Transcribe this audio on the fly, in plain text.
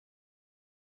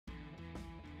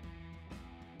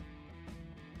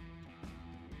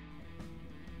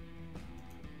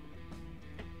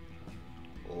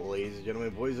Ladies and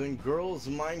gentlemen, boys and girls,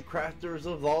 Minecrafters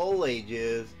of all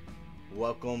ages,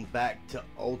 welcome back to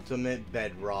Ultimate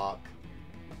Bedrock.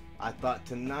 I thought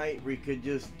tonight we could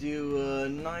just do a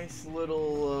nice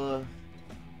little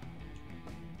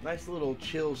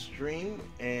chill stream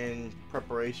and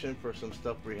preparation for some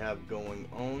stuff we have going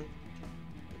on.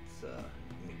 Let's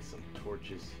make some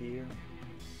torches here.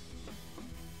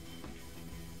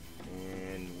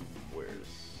 And where's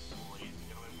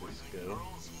Boys and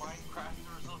girls,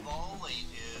 Minecrafters of all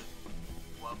ages,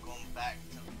 welcome back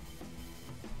to...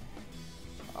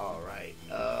 Alright,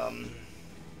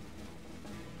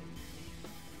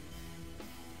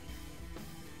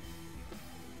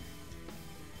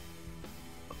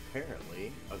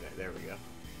 apparently, okay, there we go.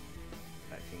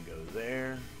 That can go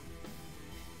there.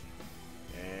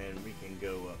 And we can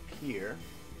go up here.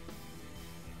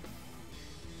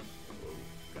 Whoa,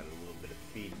 got a little bit of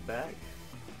feedback.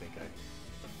 I think I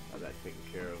have that taken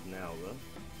care of now, though.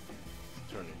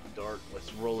 Let's turn it dark.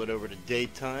 Let's roll it over to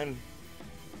daytime.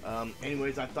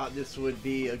 Anyways, I thought this would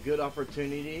be a good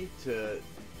opportunity to,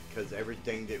 because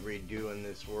everything that we do in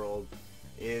this world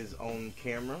is on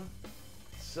camera.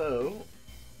 So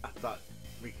I thought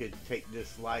we could take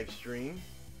this live stream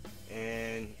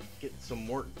and get some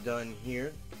work done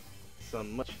here,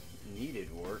 some much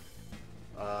needed work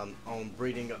on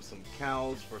breeding up some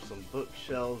cows for some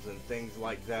bookshelves and things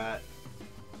like that.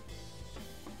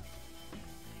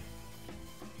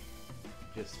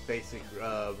 Just basic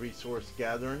resource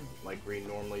gathering like we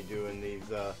normally do in these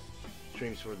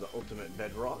streams for the Ultimate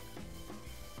Bedrock.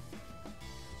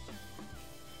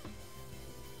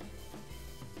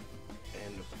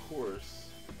 And of course,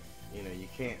 you know, you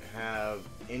can't have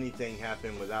anything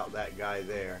happen without that guy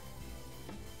there.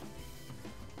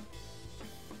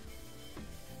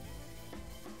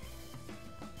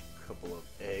 Couple of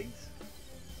eggs.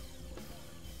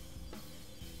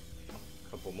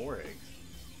 A couple more eggs.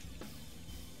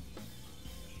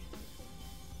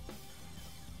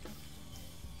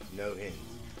 No hens.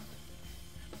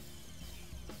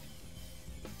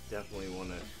 Definitely want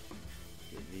to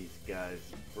get these guys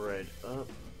bred up.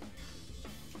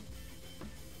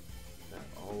 Is that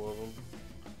all of them?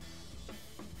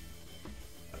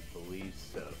 I believe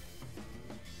so.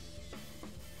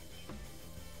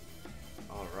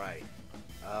 Alright.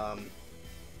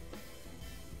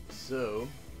 So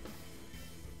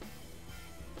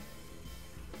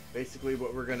basically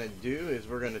what we're going to do is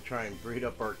we're going to try and breed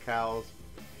up our cows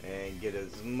and get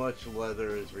as much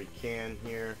leather as we can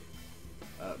here.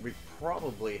 We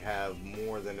probably have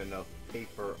more than enough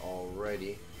paper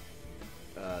already,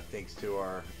 thanks to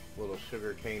our little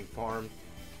sugarcane farm.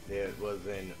 It was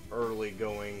an early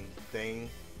going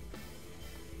thing.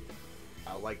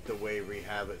 I like the way we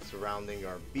have it surrounding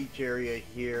our beach area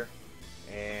here,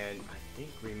 and I think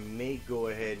we may go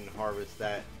ahead and harvest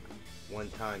that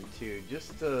one time too,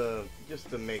 just to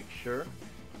make sure.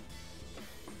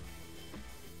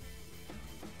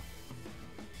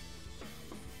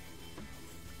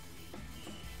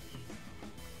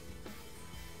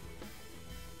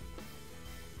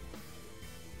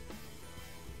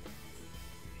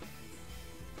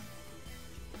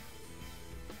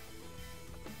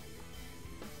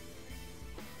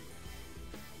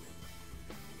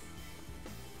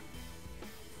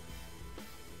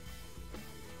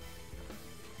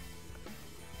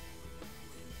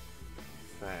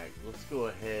 Let's go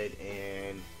ahead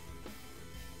and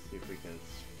see if we can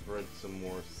spread some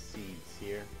more seeds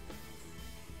here.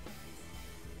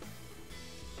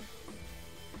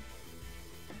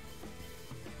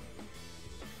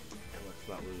 And let's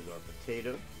not lose our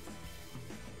potato.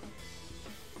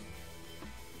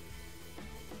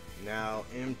 Now,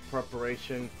 in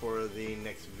preparation for the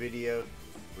next video,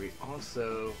 we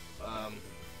also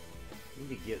need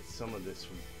to get some of this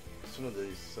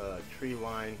tree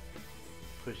line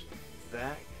pushed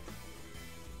back.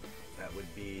 That would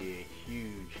be a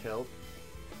huge help.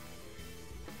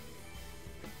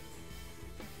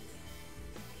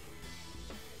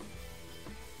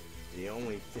 The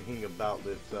only thing about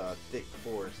this thick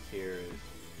forest here is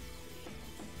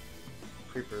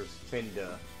creepers tend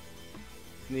to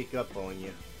sneak up on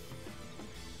you,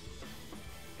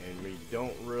 and we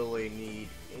don't really need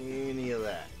any of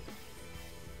that.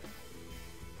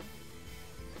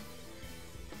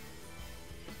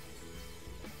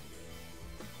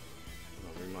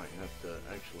 Might have to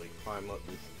actually climb up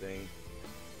this thing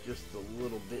just a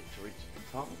little bit to reach the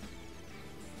top.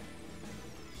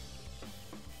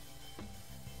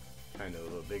 Kind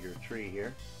of a bigger tree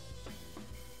here.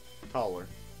 Taller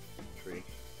tree.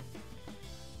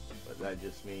 But that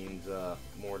just means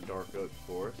more dark oak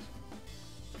for us.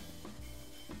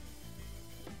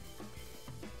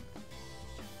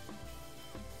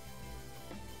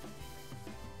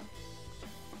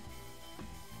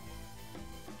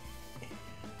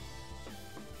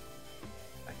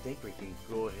 think we can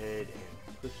go ahead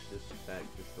and push this back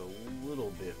just a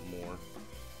little bit more.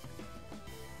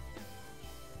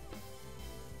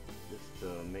 Just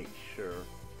to make sure.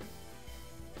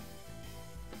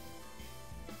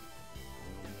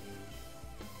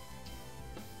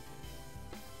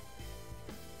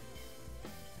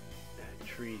 That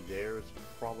tree there is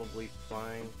probably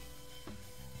fine.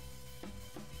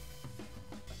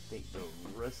 I think the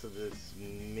rest of this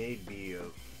may be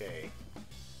okay.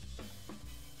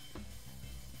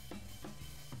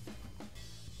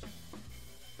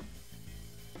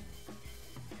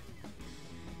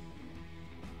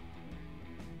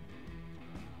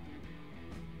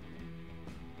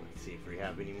 See if we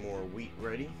have any more wheat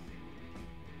ready.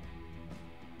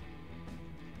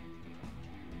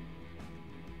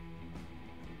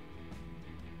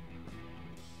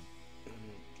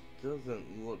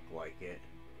 Doesn't look like it.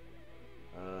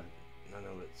 None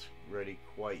of it's ready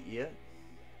quite yet.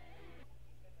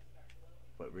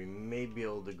 But we may be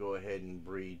able to go ahead and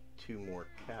breed 2 more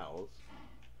cows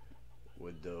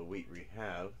with the wheat we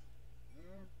have.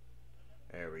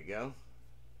 There we go.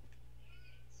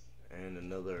 And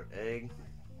another egg.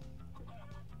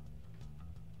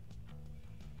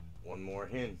 1 more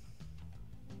hen.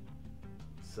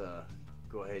 Let's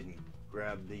go ahead and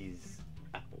grab these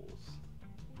apples.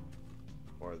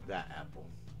 Or that apple.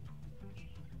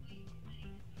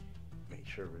 Make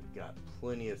sure we've got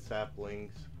plenty of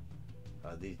saplings.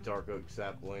 These dark oak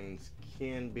saplings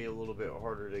can be a little bit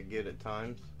harder to get at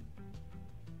times.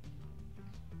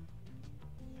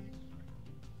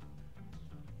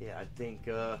 Yeah, I think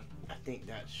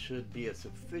that should be a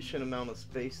sufficient amount of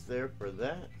space there for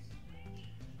that.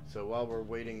 So while we're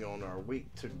waiting on our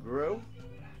wheat to grow,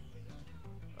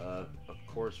 of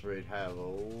course we'd have a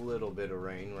little bit of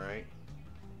rain, right?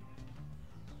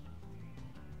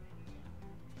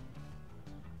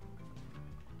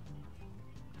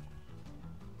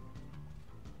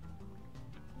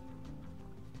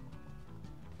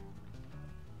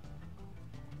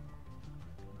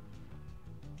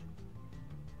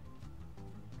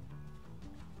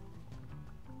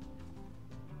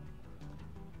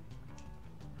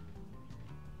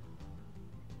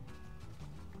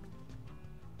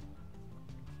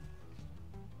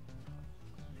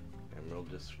 We'll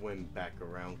just swim back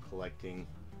around collecting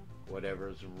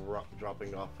whatever's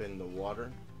dropping off in the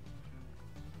water.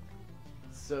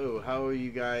 So how you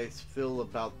guys feel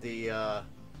about the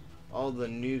all the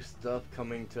new stuff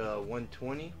coming to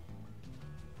 120?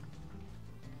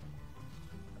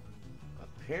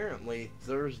 Apparently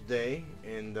Thursday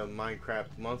in the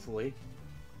Minecraft Monthly,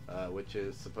 which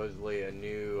is supposedly a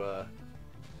new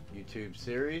YouTube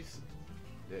series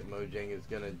that Mojang is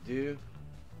gonna do.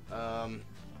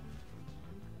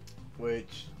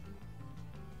 Which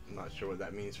I'm not sure what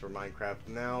that means for Minecraft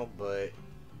now, but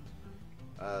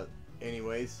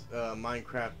anyways,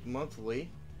 Minecraft Monthly,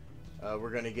 we're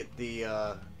gonna get the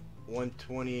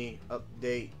 120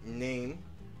 update name,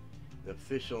 the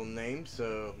official name,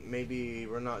 so maybe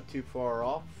we're not too far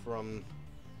off from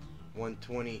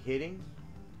 120 hitting.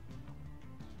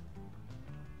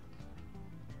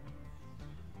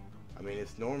 I mean,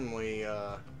 it's normally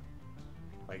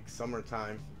like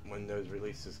summertime when those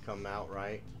releases come out,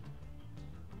 right?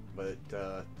 But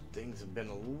things have been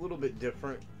a little bit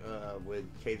different with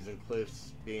caves and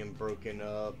cliffs being broken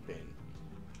up, and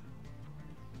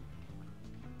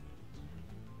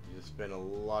there's been a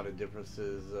lot of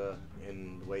differences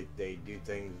in the way they do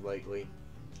things lately.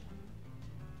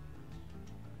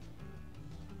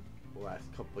 The last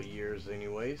couple of years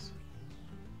anyways.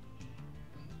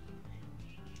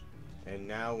 And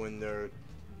now when they're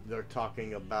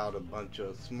talking about a bunch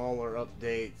of smaller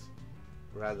updates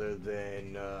rather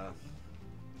than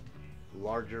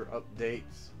larger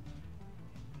updates,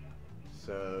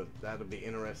 so that'll be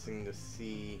interesting to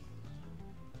see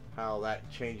how that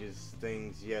changes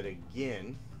things yet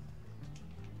again.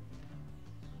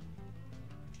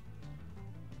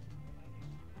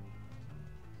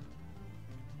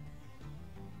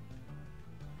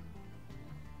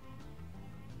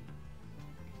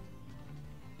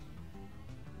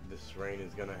 This rain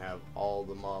is going to have all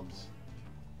the mobs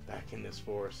back in this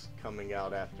forest coming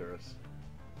out after us.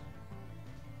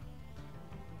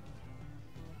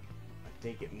 I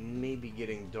think it may be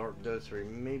getting dark though, so we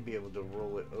may be able to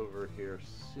roll it over here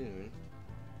soon.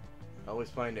 I always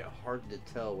find it hard to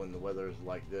tell when the weather is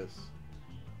like this.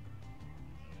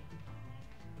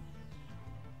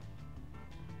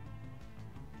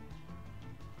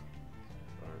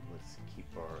 Alright, let's keep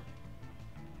our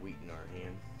wheat in our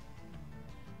hand.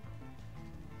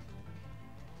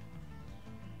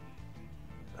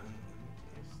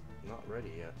 It's not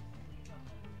ready yet.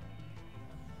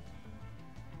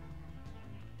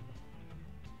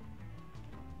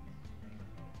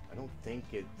 think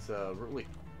it's really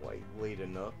quite late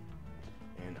enough,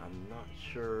 and I'm not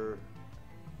sure.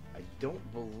 I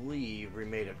don't believe we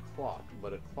made a clock,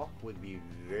 but a clock would be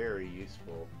very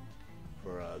useful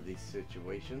for these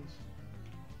situations.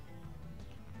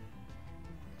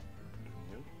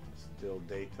 Yep, still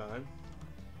daytime.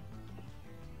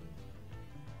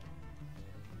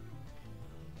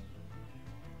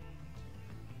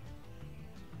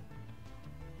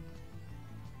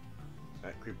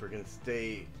 That creeper can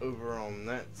stay over on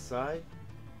that side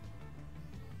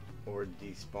or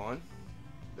despawn.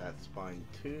 That's fine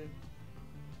too.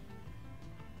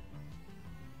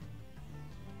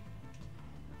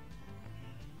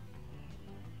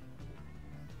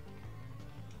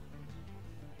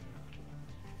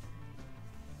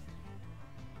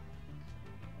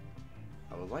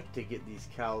 I would like to get these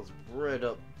cows bred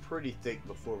up pretty thick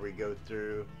before we go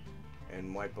through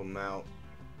and wipe them out,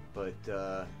 but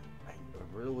I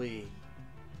really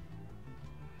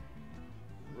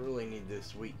need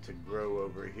this wheat to grow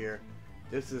over here.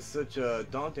 This is such a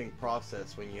daunting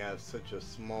process when you have such a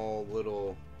small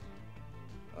little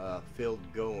field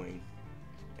going,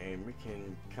 and we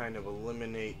can kind of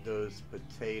eliminate those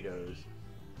potatoes.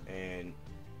 And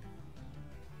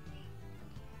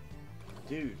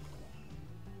dude,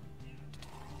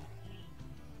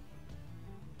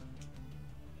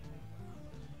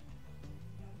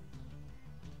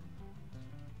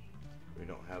 we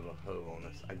don't have a hoe on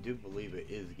us. I do believe it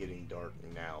is getting dark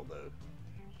now though,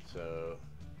 so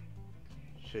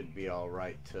should be all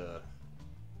right to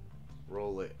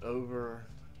roll it over.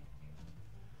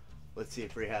 Let's see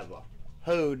if we have a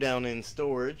hoe down in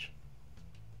storage.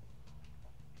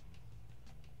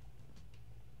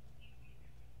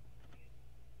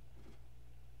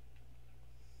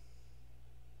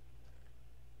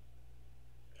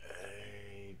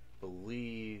 I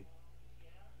believe,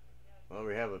 well,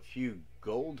 we have a few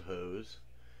gold hoes.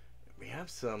 We have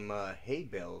some hay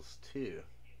bales too.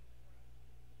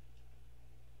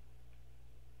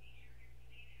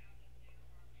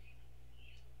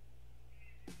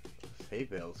 Those hay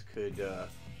bales could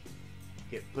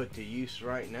get put to use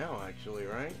right now, actually,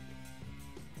 right?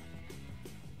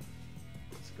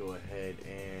 Let's go ahead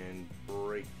and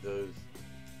break those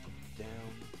down.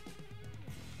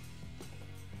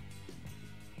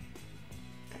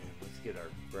 And let's get our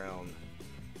ground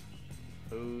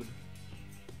hoed.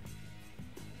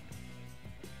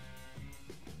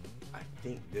 I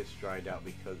think this dried out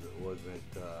because it wasn't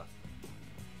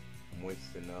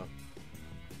moist enough.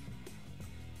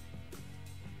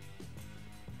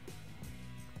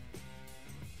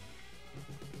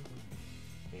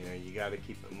 You know, you gotta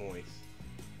keep it moist.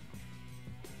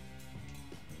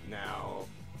 Now,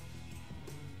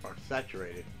 or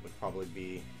saturated would probably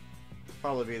be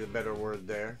the better word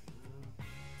there.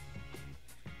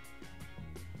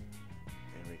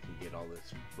 And we can get all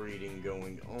this breeding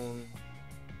going on.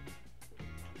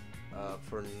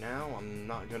 For now, I'm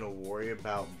not gonna worry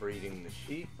about breeding the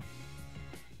sheep.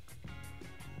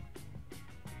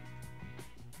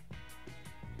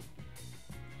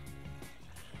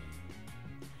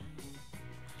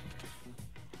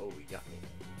 Oh, he got me.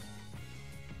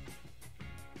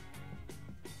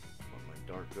 On my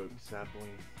dark oak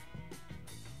sapling.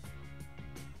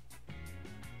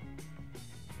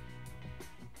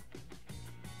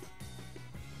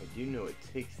 I do know it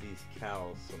takes these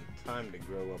cows some time to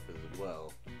grow up as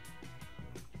well.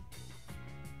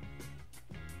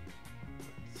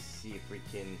 Let's see if we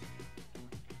can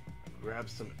grab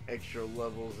some extra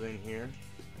levels in here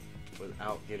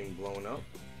without getting blown up.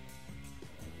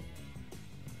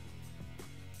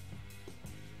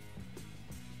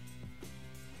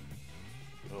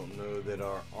 I don't know that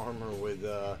our armor would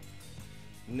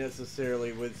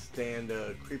necessarily withstand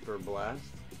a creeper blast.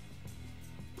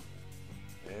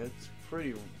 And it's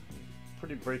pretty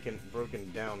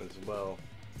broken down as well.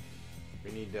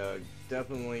 We need to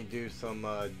definitely do some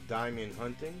diamond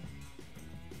hunting.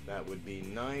 That would be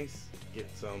nice. Get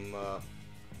some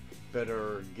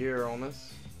better gear on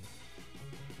us.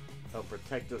 Help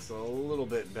protect us a little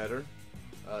bit better.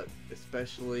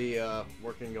 Especially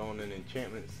working on an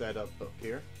enchantment setup up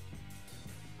here.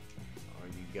 Are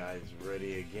you guys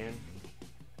ready again?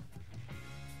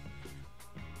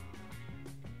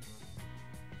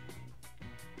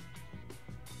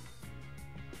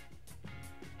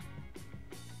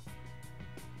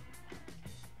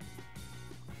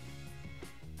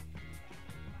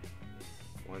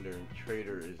 Wandering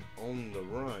Trader is on the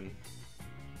run,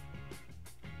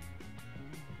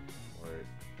 or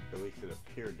at least it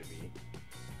appeared to be.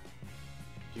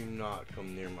 Do not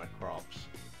come near my crops.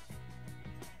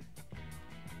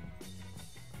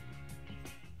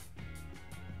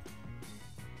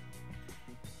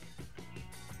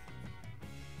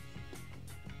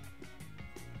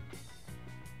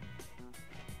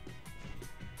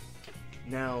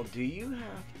 Now, do you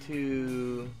have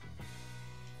to...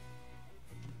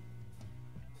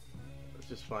 Let's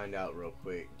just find out real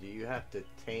quick. Do you have to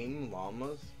tame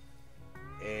llamas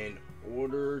in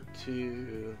order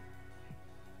to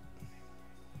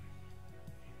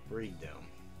breed them?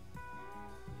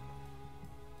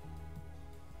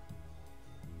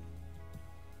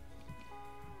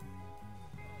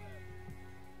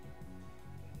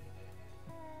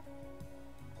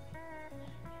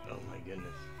 Oh my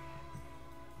goodness.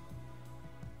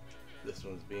 This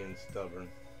one's being stubborn.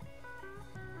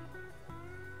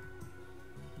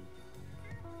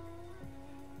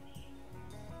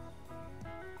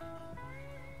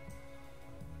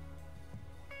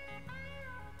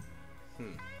 I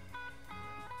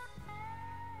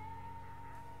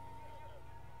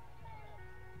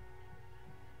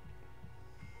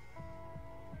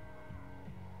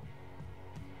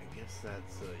guess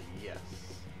that's a yes.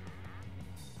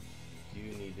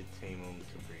 You need to tame them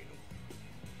to breed them.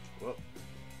 Well,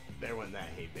 there went that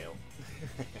hay bale.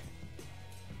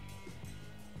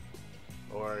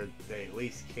 Or they at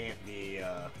least can't be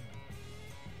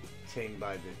tamed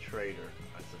by the trader,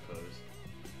 I suppose.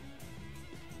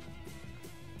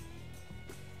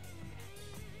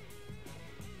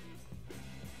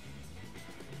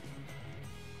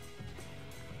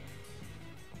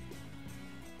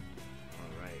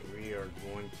 Alright, we are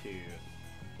going to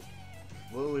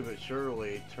slowly but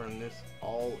surely turn this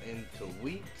all into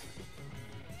wheat,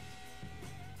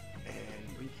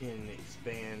 and we can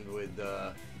expand with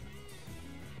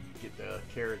get the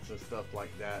carrots and stuff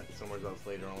like that somewhere else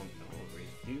later on. Oh, we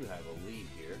do have a lead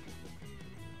here.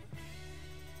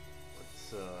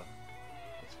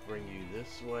 Let's bring you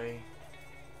this way,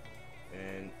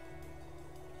 and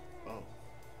oh.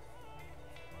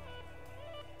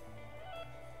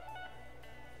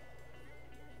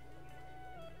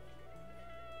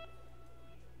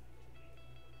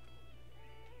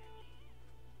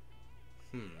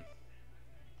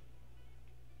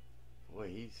 Boy,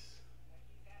 he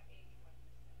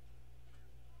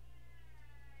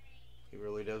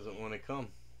really doesn't want to come.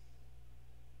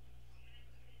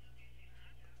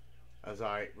 That's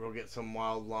alright, we'll get some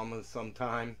wild llamas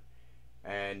sometime,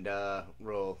 and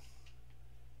we'll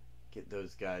get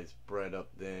those guys bred up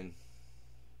then.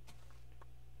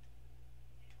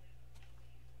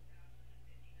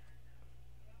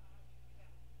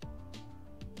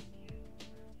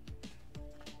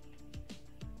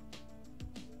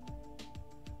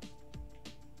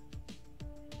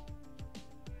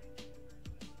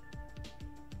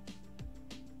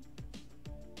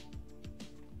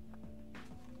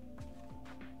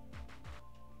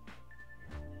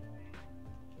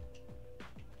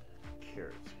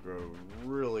 Carrots grow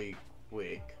really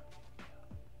quick.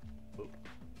 Oh,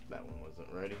 that one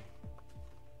wasn't ready.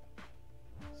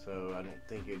 So I don't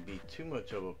think it'd be too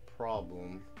much of a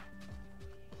problem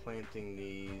planting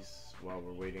these while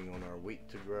we're waiting on our wheat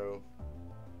to grow.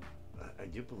 I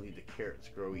do believe the carrots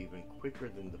grow even quicker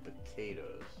than the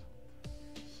potatoes.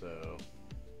 So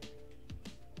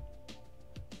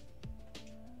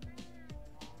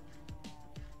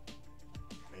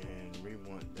and we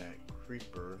want that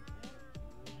creeper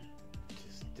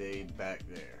stay back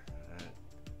there.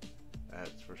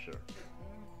 That's for sure.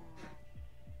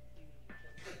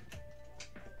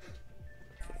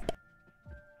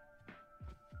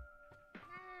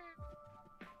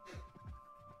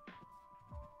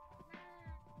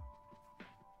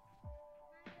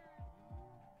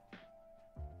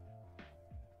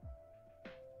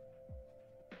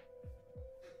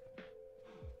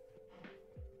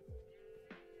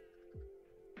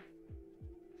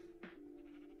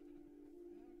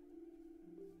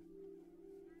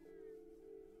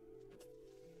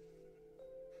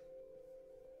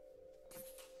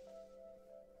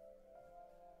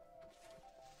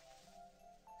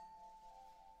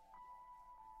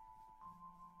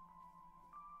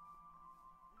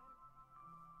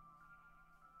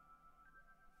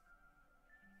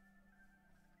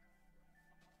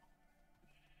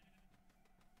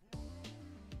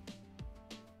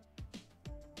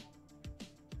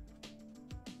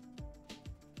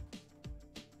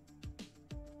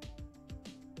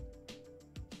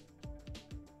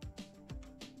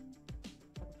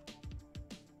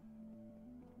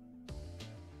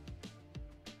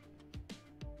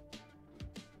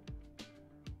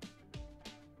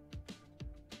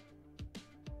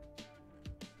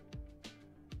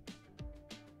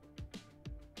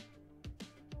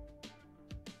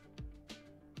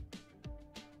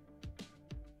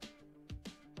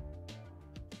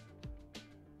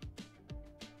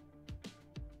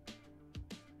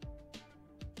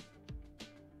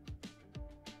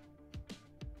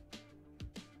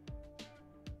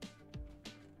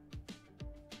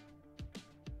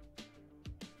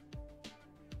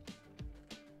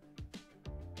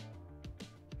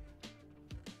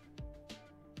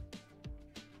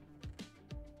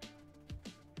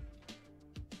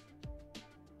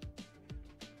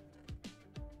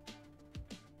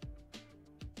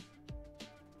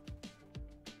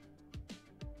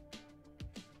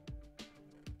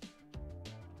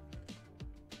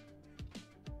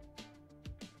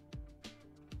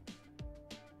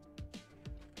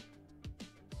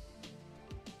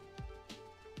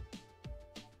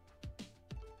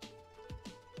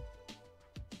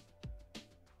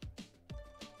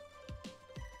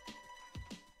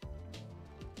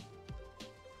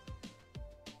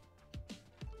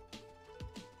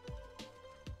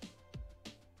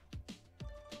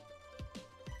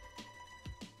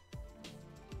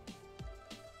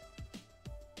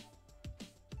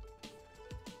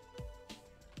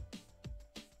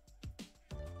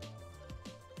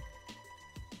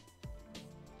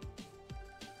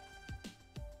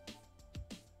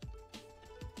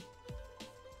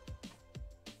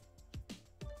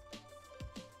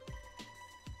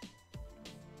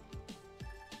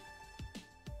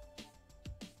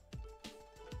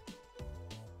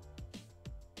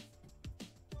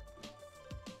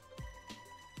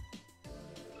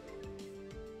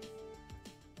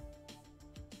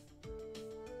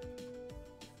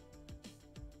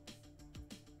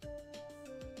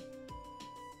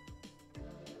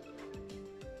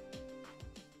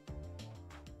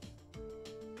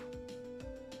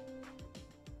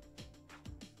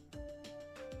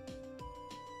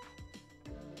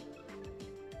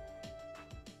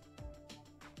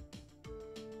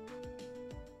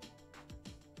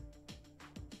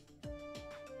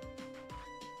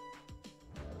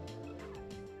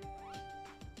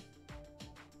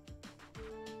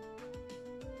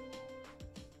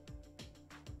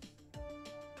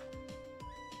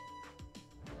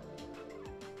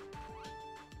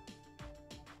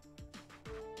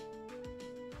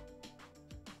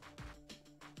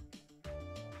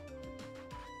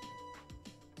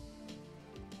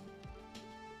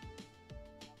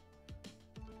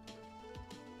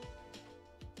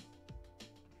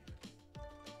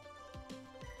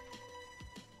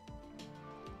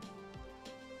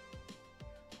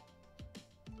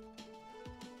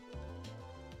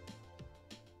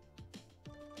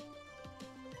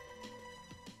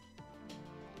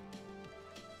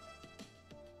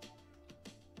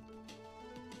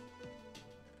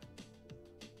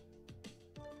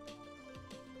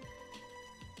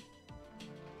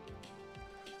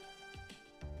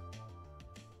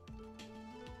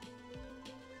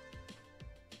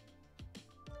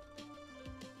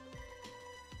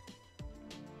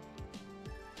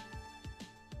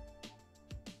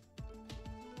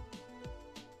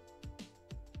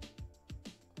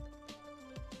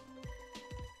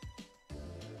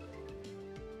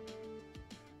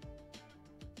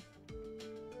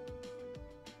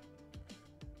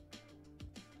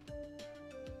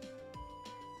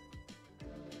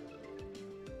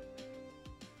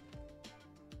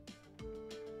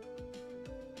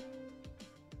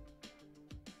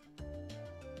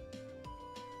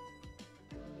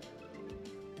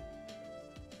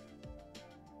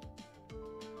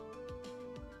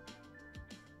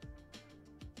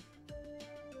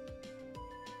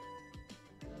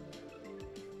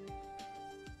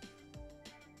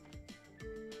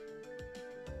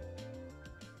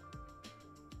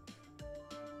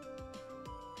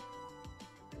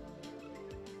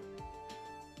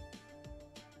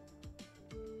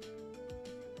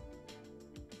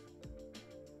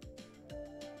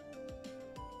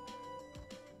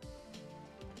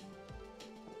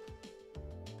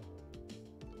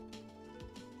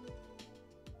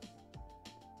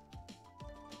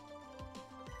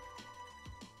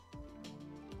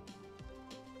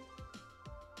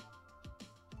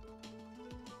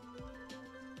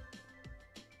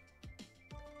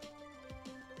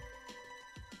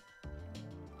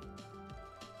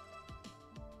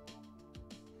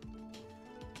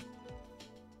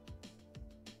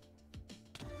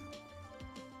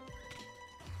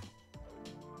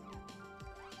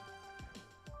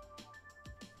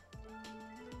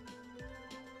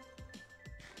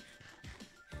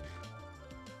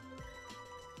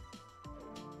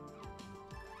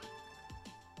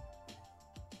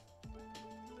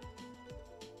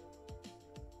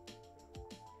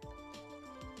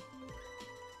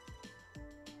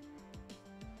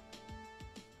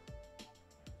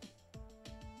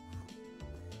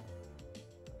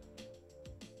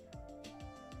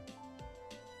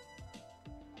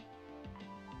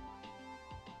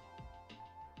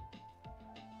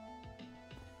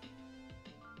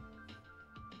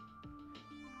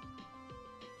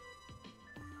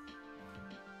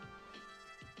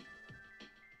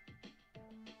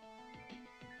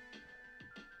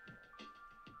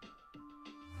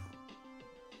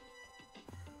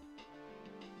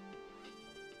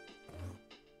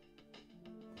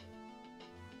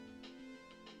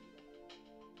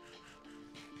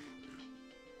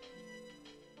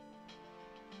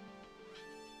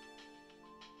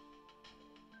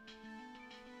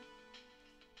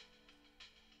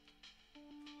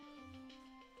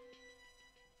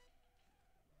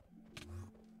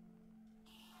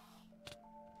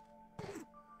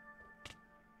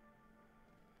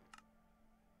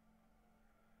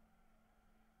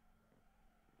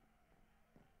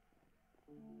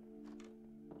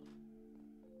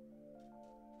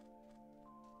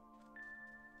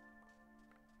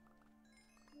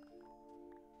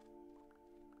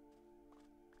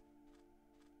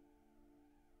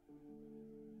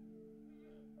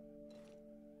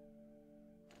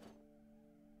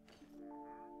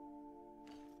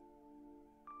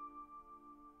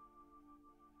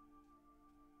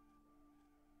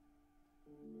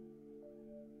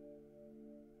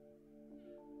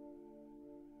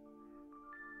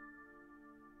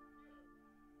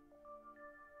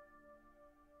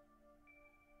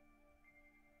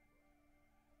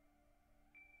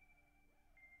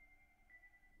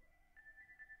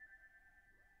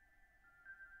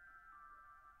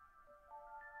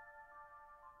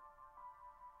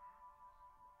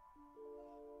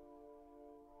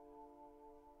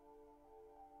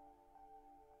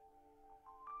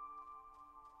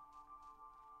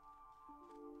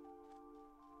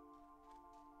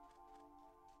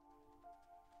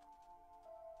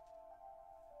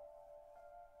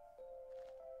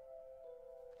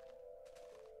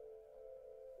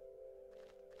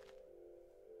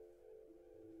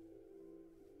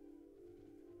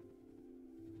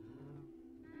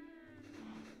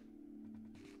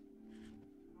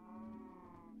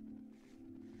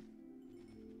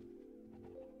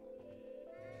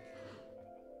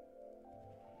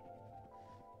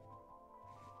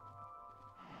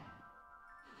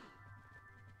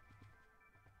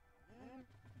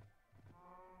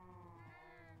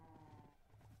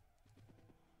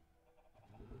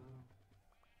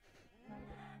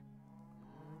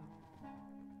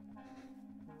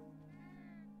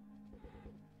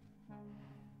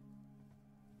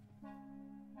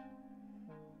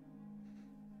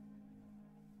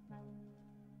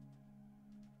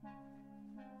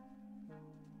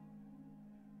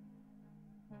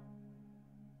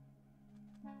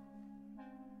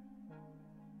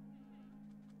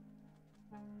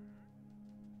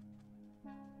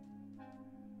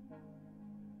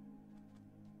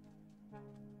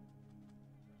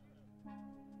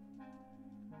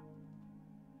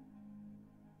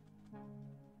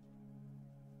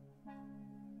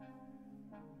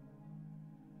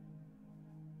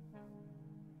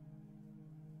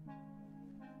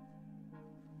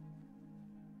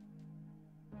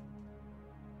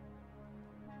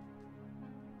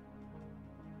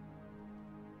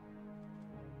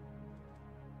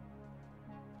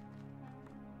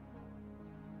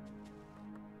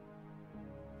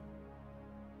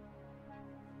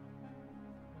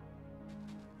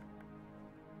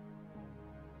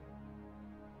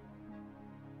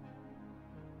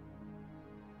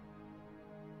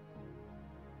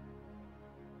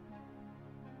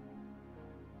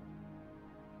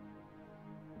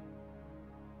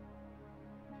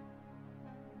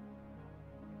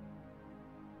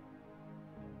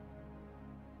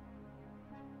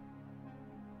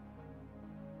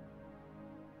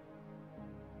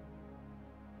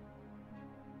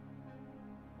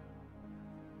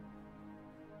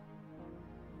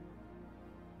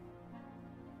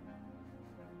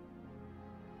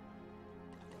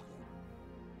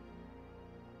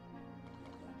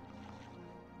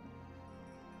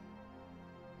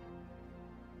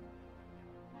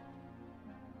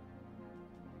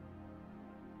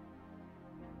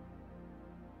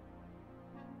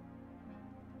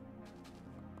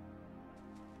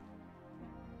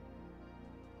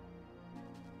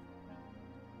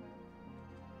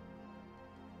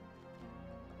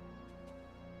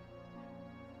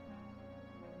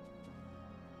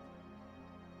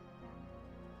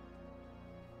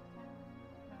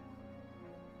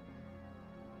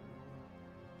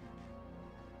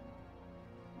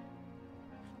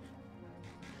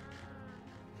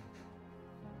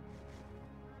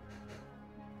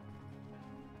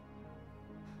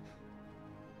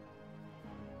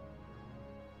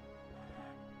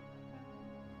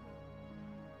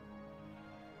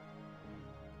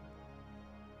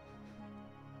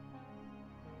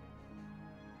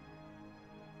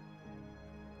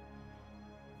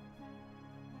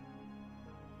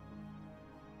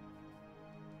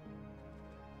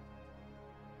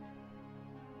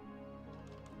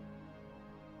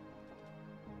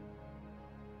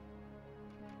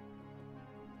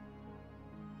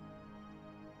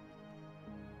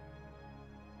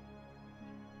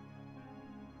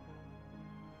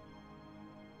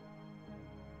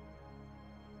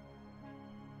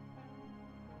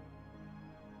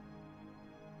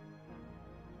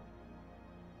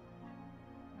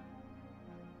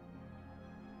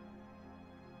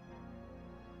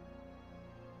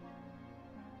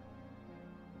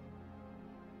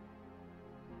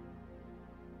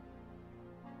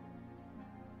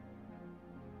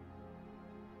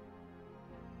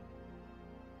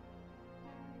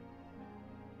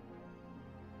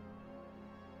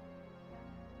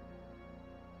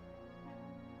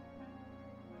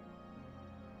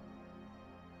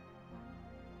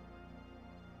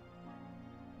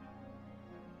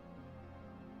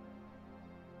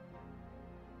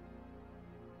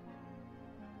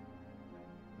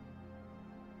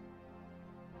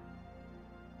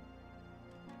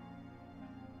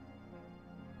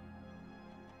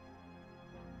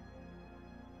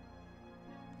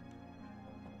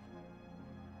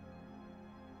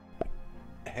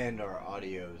 And our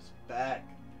audio's back.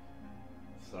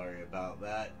 Sorry about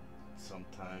that.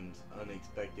 Sometimes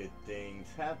unexpected things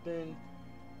happen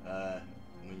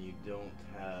when you don't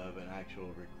have an actual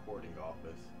recording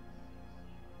office.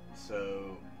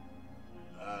 So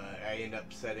I end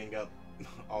up setting up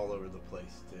all over the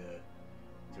place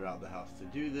throughout the house to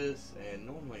do this, and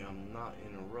normally I'm not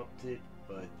interrupted,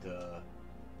 but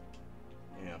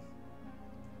yeah,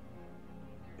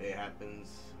 it happens,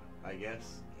 I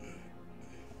guess.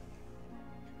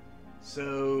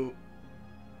 So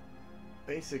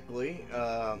basically,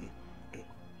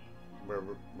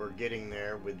 we're getting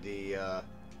there with the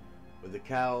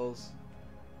cows,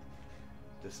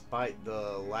 despite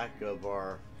the lack of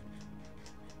our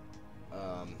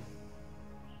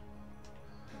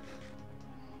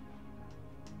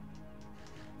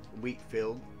wheat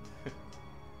field.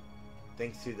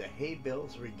 Thanks to the hay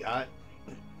bales we got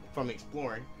from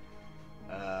exploring,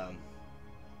 they're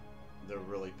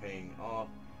really paying off.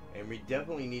 And we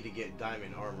definitely need to get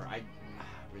diamond armor.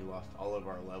 We lost all of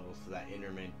our levels to that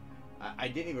Enderman. I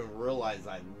didn't even realize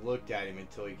I looked at him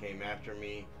until he came after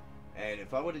me. And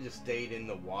if I would have just stayed in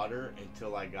the water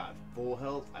until I got full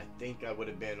health, I think I would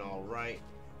have been alright.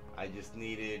 I just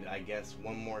needed, I guess,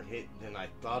 one more hit than I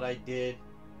thought I did,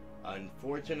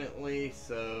 unfortunately.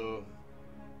 So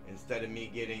instead of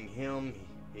me getting him,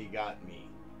 he got me.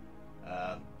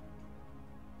 I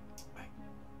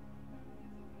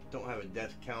don't have a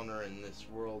death counter in this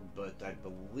world, but I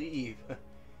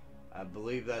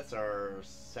believe that's our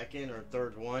second or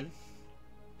third one.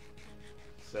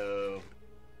 So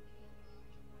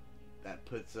that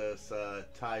puts us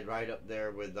tied right up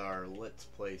there with our Let's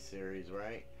Play series,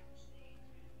 right?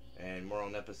 And we're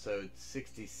on episode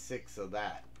 66 of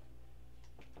that.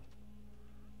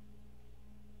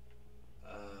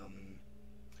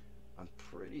 I'm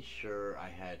pretty sure I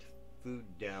had food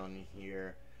down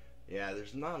here. Yeah,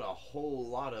 there's not a whole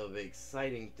lot of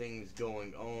exciting things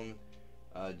going on.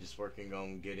 Just working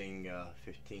on getting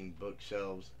 15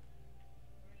 bookshelves.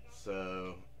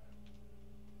 So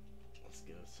let's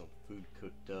get us some food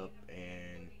cooked up.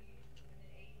 And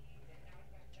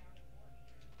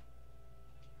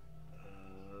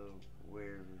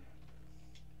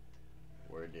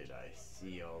where did I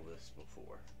see all this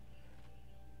before?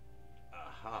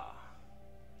 Aha.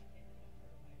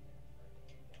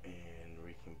 And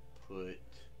we can put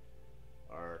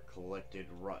our collected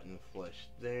rotten flesh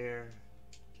there.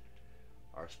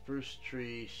 Our spruce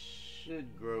tree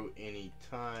should grow any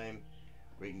time.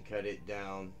 We can cut it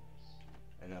down,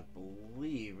 and I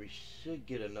believe we should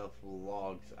get enough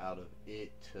logs out of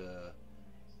it to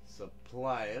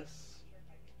supply us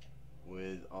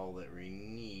with all that we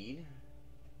need.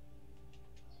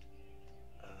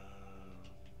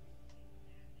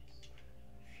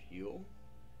 Fuel.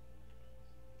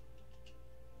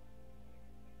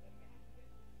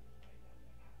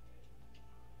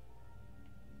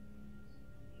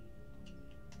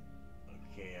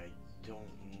 Okay, I don't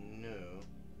know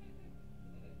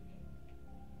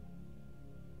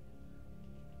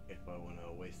if I want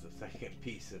to waste a second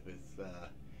piece if it's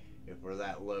if we're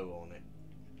that low on it.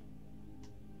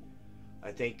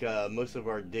 I think most of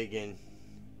our digging,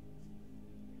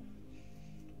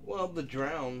 well, the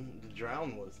drown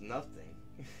was nothing.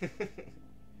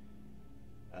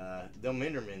 Them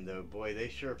Endermen though, boy, they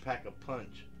sure pack a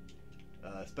punch,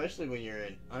 especially when you're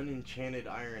in unenchanted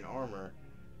iron armor,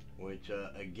 which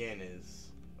again is,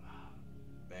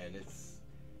 man, it's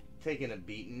taking a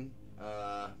beating.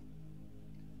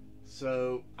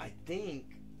 So I think,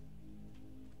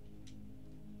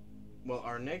 well,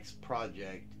 our next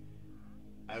project,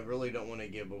 I really don't want to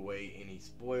give away any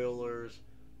spoilers,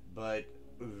 but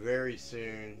very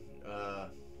soon,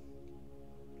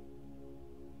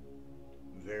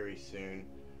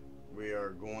 we are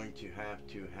going to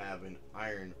have an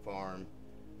iron farm,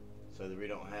 so that we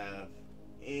don't have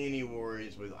any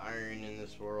worries with iron in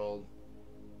this world.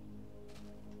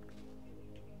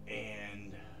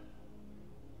 And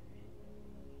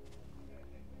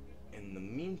in the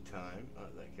meantime, oh,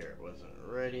 that carrot wasn't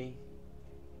ready.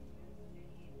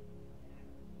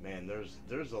 Man,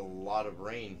 there's a lot of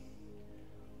rain.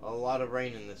 A lot of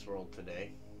rain in this world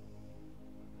today.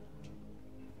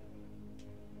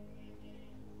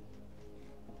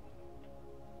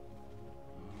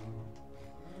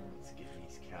 Let's get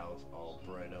these cows all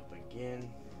bred up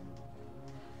again.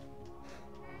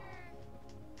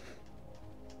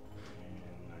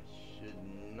 And I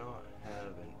should not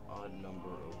have an odd number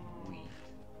of wheat.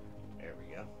 There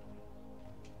we go.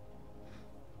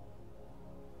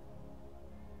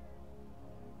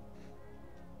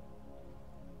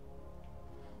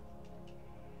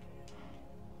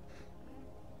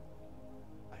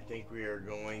 I think we are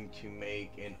going to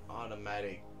make an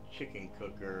automatic chicken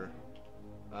cooker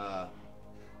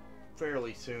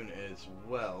fairly soon as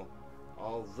well.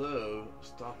 Although,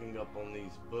 stocking up on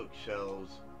these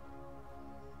bookshelves,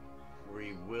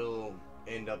 we will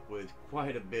end up with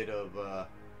quite a bit of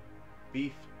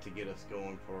beef to get us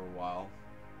going for a while.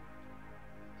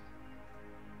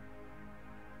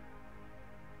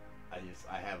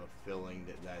 I have a feeling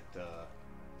that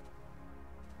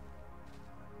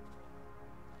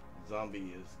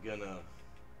zombie is gonna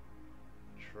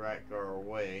track our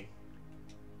way.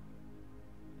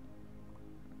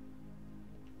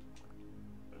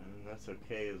 And that's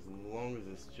okay as long as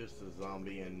it's just a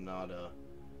zombie and not a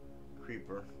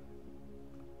creeper.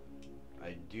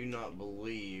 I do not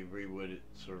believe we would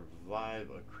survive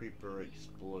a creeper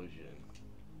explosion.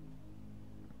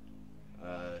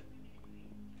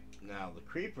 Now the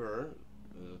creeper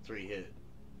is a 3-hit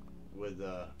with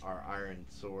our iron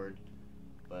sword,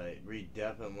 but we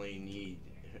definitely need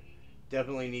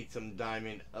some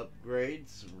diamond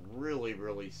upgrades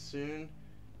really soon.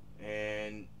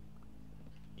 And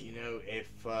you know, if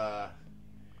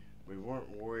we weren't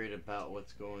worried about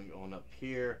what's going on up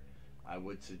here, I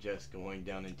would suggest going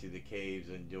down into the caves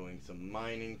and doing some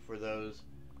mining for those,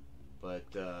 but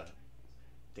I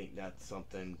think that's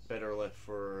something better left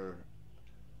for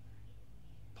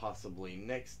possibly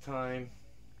next time.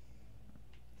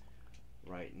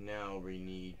 Right now we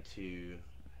need to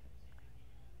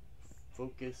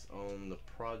focus on the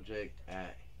project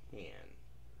at hand.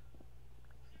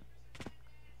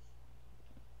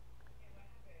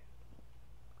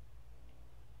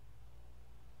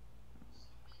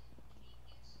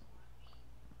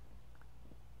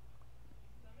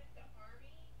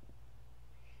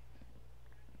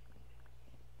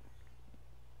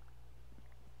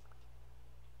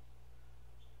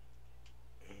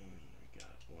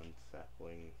 One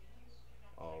sapling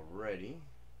already,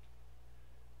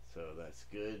 so that's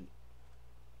good.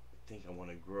 I think I want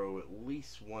to grow at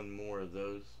least one more of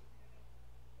those.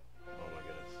 Oh my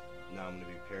goodness, now I'm going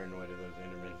to be paranoid of those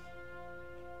Endermen.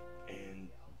 And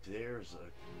there's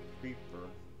a creeper,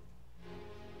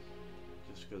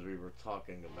 just because we were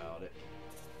talking about it.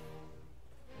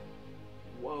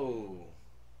 Whoa,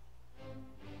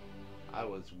 I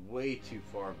was way too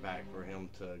far back for him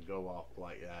to go off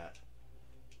like that.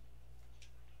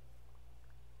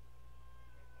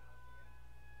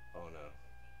 Oh no.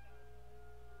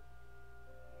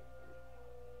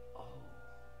 Oh.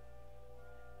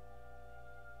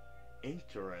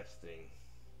 Interesting.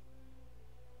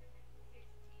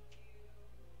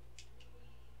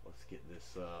 Let's get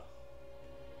this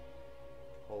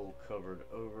hole covered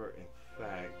over. In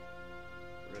fact,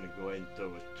 we're going to go ahead and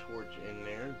throw a torch in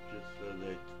there just so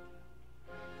that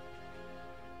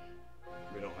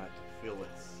we don't have to fill it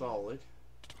solid.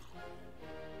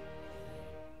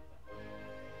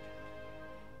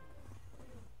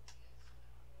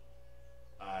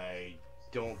 I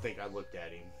don't think I looked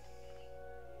at him,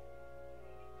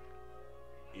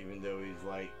 even though he's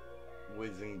like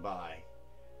whizzing by.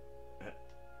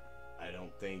 I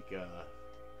don't think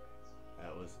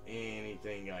that was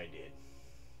anything I did.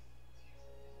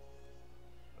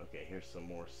 Okay, here's some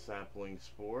more sapling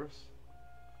spores.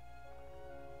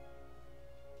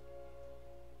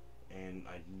 And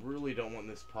I really don't want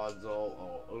this podzol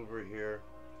all over here,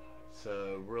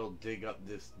 so we'll dig up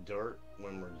this dirt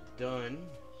when we're done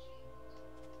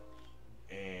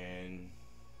and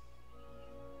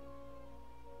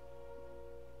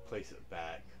place it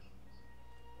back.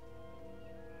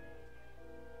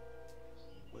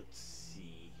 Let's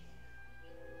see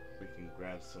if we can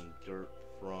grab some dirt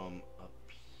from up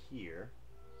here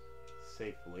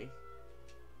safely.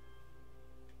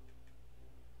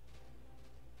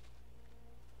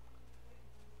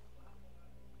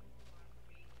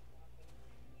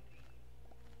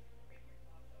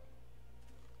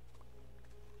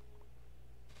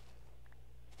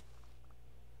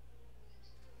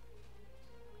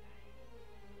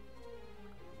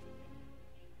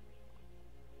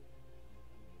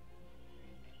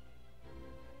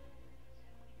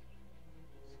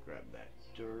 Grab that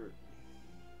dirt.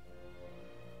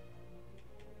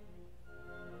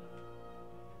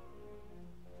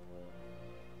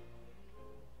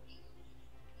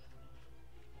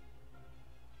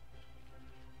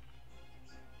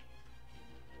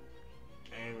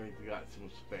 And we've got some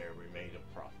spare. We made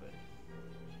a profit.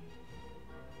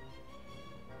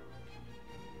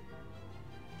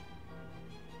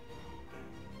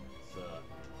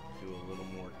 Let's do a little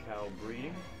more cow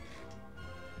breeding.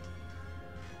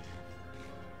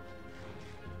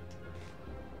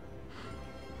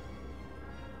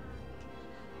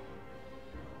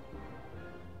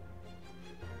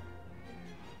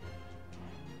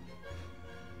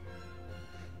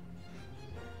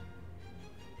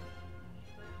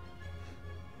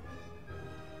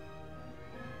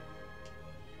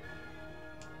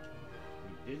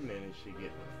 Did manage to get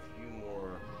a few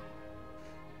more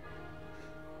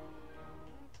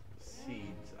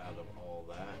seeds out of all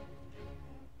that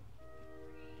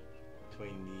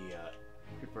between the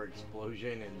creeper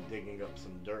explosion and digging up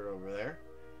some dirt over there.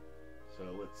 So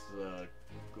let's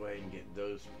go ahead and get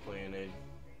those planted.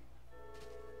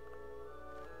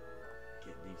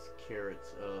 Get these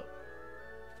carrots up.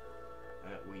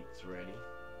 That wheat's ready.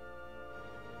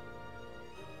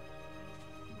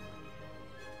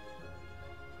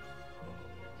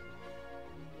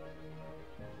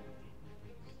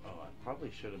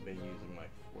 Probably should have been using my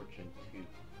fortune tooth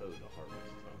hoe to harvest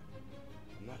them.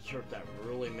 I'm not sure if that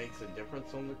really makes a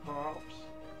difference on the crops,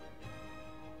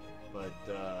 but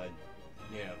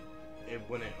yeah, it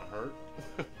wouldn't hurt.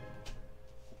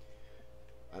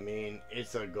 I mean,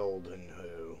 it's a golden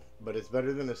hoe, but it's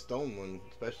better than a stone one,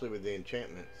 especially with the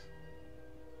enchantments.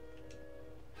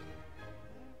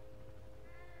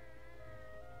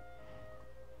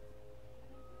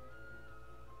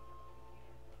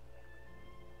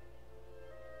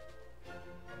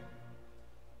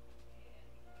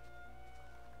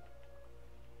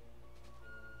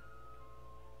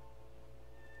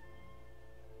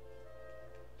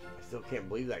 still can't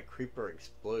believe that creeper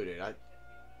exploded.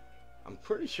 I'm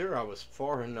pretty sure I was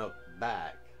far enough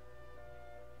back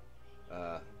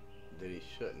that he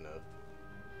shouldn't have.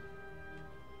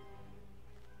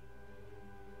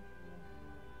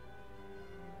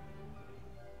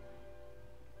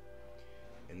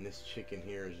 And this chicken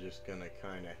here is just gonna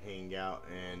kind of hang out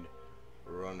and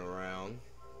run around.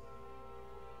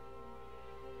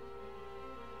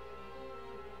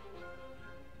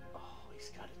 Oh, he's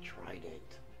got a trident.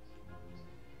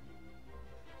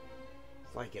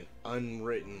 It's like an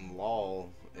unwritten law,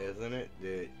 isn't it?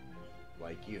 That,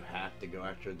 like, you have to go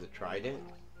after the trident.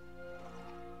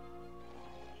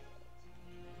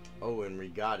 Oh, and we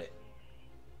got it.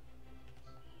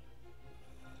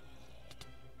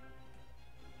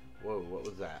 Whoa, what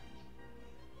was that?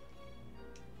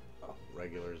 Oh,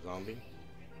 regular zombie.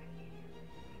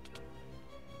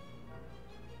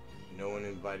 No one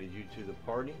invited you to the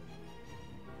party?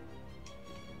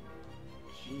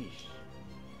 Sheesh.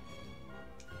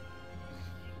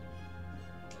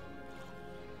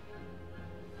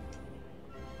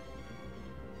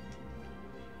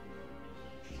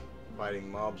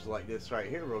 Fighting mobs like this right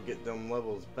here will get them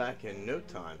levels back in no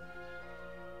time.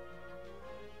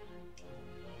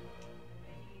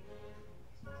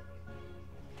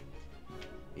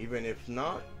 Even if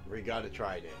not, we gotta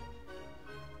try it.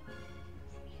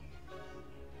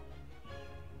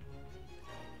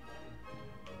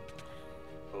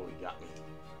 Oh, he got me.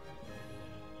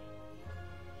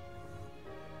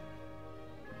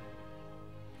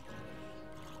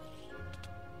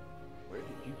 Where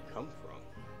did you come from?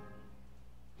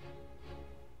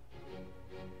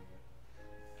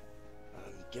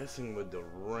 I'm guessing with the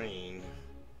rain,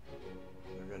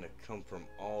 they're gonna come from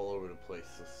all over the place.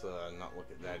 Let's not look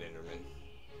at that Enderman.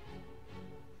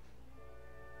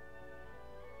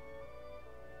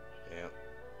 Yep,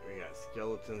 we got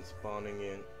skeletons spawning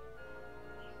in.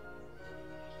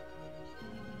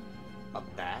 A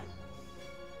bat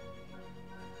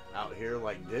out here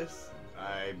like this?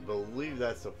 I believe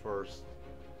that's the first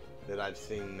that I've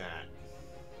seen that.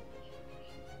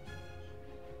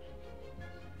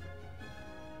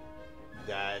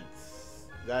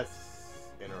 That's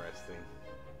interesting.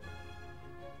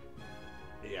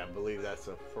 Yeah, I believe that's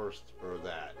the first for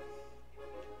that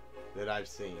I've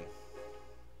seen.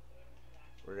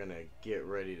 We're gonna get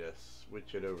ready to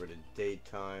switch it over to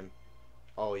daytime.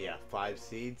 Oh yeah, 5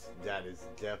 seeds. That is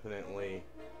definitely,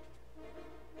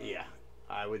 yeah,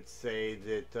 I would say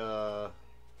that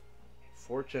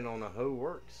fortune on a hoe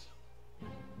works. We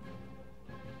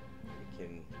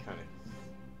can kind of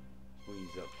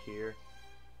squeeze up here.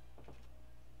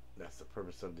 That's the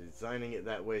purpose of designing it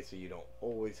that way, so you don't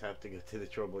always have to go to the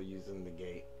trouble using the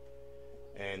gate.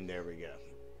 And there we go.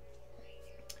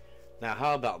 Now,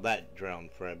 how about that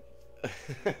drowned Fred?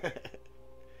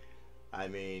 I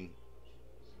mean,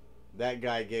 that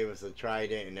guy gave us a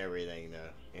trident and everything, though.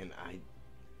 And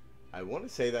I want to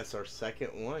say that's our second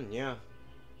one, yeah.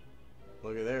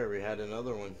 Look at there, we had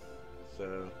another one.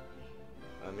 So,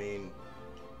 I mean,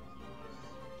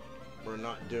 we're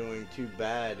not doing too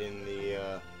bad in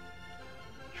the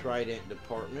trident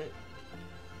department.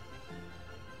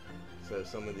 So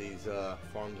some of these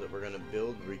farms that we're going to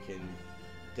build, we can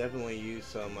definitely use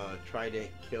some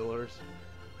trident killers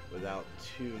without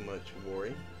too much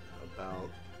worry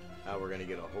about how we're going to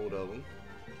get a hold of them.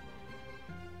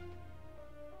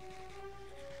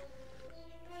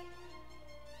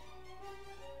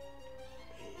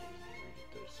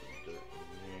 Throw some dirt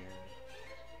in there.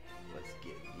 Let's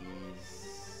get these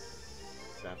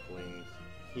saplings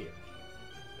here.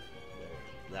 There,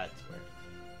 that's where.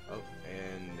 Oh,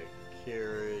 and the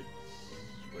carrots.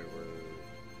 Where were they?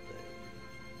 There.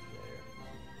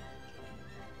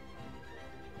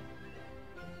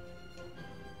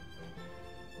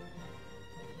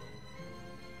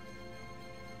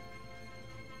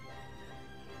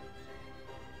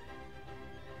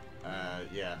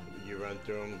 Yeah, you run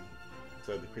through them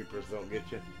so the creepers don't get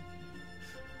you.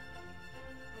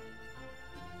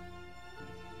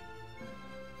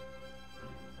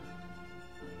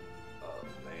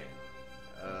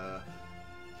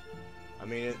 I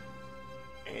mean,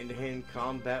 hand-to-hand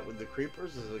combat with the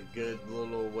creepers is a good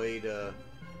little way to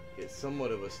get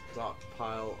somewhat of a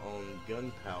stockpile on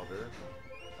gunpowder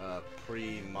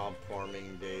pre-mob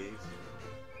farming days.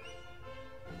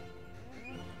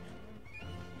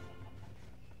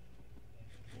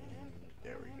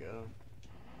 There we go.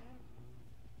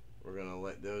 We're gonna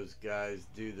let those guys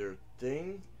do their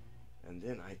thing, and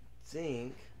then I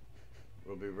think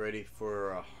we'll be ready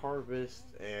for a harvest,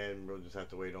 and we'll just have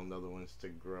to wait on the other ones to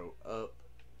grow up.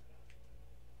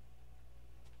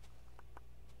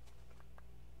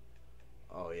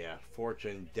 Oh yeah,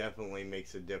 fortune definitely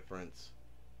makes a difference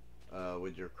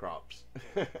with your crops.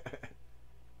 And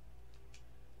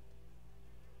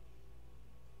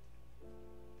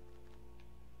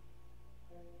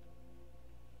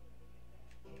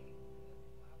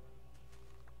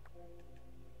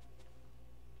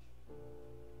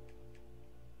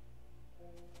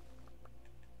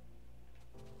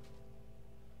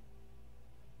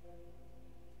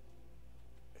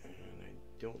I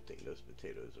don't think those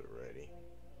potatoes are ready.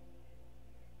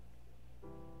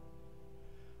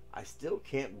 I still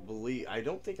can't believe, I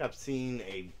don't think I've seen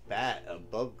a bat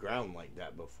above ground like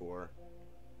that before.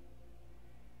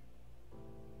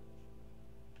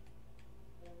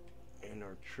 And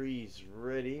our tree's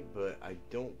ready, but I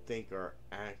don't think our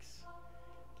axe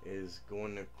is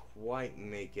going to quite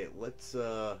make it. Let's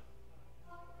go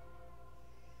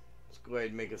ahead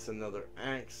and make us another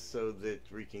axe so that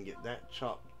we can get that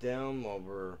chopped down while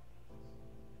we're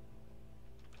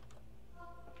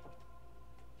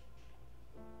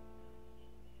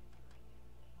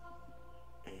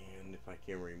and if I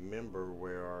can remember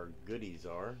where our goodies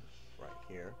are, right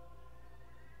here.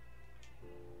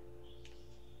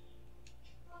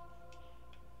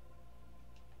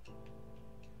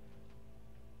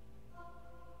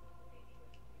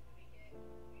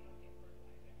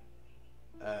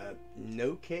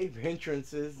 No cave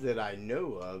entrances that I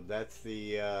know of. That's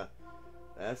the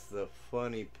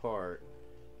funny part.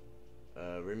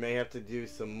 We may have to do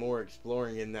some more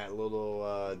exploring in that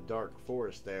little dark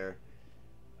forest there.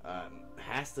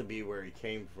 Has to be where he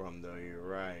came from, though. You're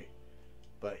right.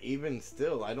 But even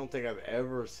still, I don't think I've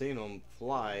ever seen him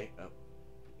fly. A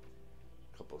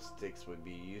couple sticks would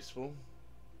be useful.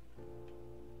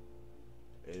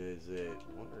 Is it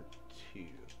one or two?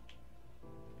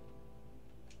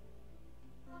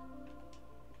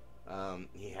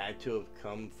 He had to have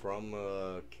come from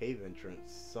a cave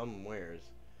entrance somewheres,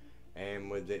 and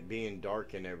with it being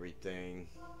dark and everything.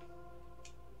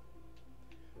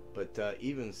 But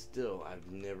even still,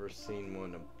 I've never seen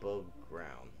one above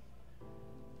ground.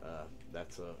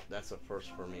 That's a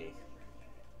first for me.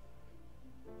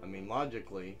 I mean,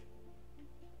 logically,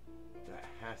 that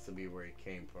has to be where he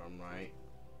came from, right?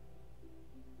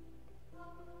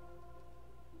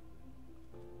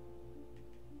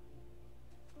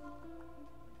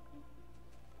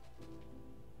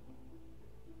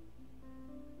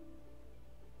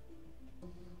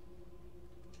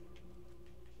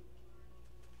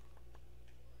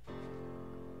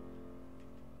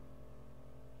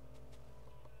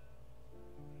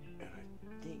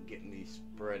 Getting these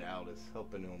spread out is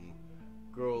helping them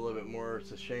grow a little bit more.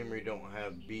 It's a shame we don't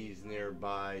have bees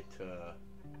nearby to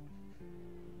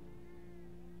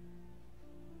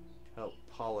help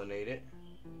pollinate it.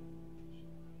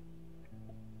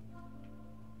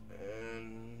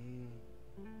 And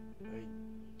I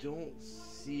don't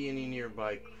see any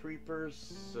nearby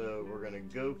creepers, so we're gonna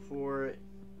go for it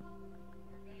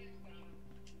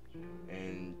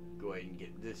and go ahead and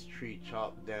get this tree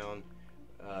chopped down.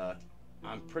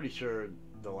 I'm pretty sure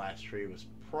the last tree was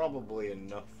probably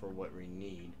enough for what we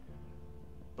need,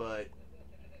 but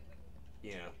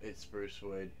you know, it's spruce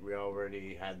wood. We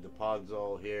already had the pods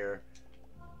all here.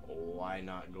 Why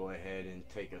not go ahead and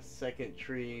take a second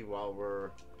tree while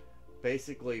we're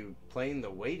basically playing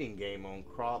the waiting game on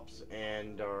crops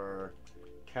and our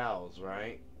cows,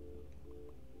 right?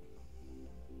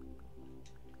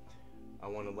 I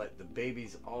want to let the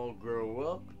babies all grow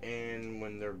up, and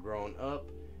when they're grown up,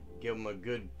 give them a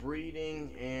good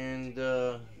breeding and,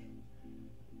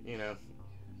 you know,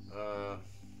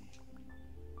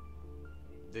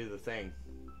 do the thing.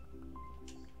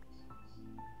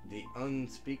 The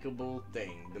unspeakable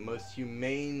thing. The most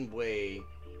humane way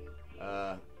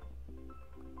that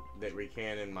we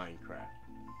can in Minecraft.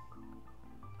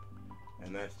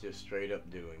 And that's just straight up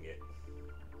doing it.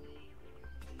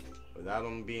 Without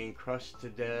them being crushed to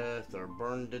death or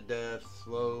burned to death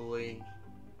slowly.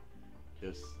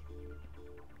 Just,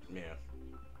 yeah,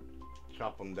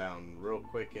 chop them down real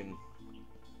quick and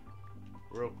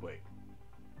real quick.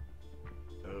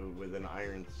 Oh, with an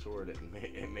iron sword,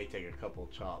 it may take a couple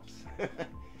chops.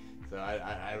 So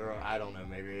I don't know.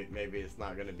 Maybe it's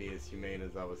not going to be as humane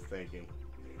as I was thinking.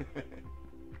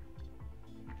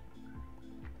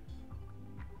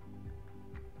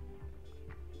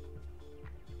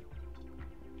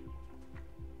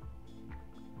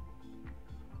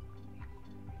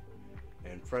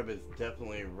 And Fred is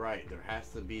definitely right. There has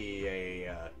to be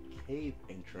a cave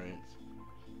entrance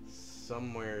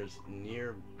somewheres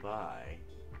nearby.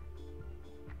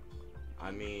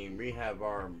 I mean, we have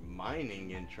our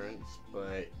mining entrance,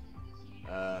 but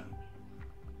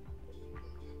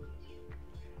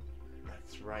that's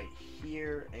it's right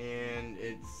here, and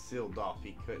it's sealed off.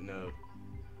 He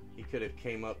could have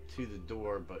came up to the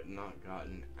door but not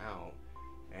gotten out,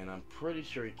 and I'm pretty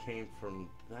sure he came from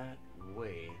that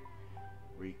way.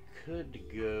 We could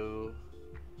go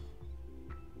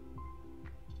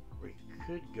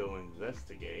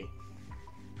investigate,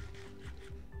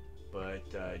 but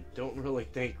I don't really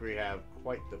think we have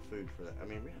quite the food for that. I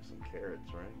mean, we have some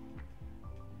carrots, right?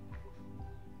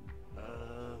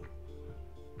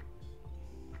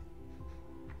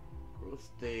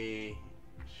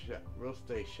 We'll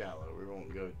stay shallow. We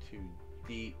won't go too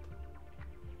deep.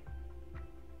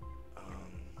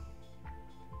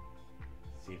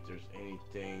 See if there's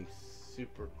anything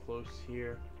super close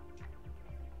here.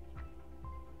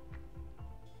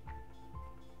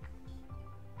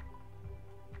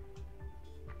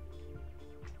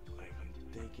 Like, I'm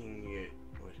thinking it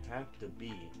would have to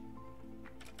be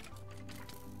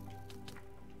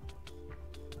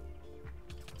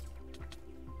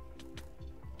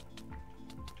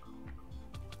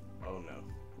oh no,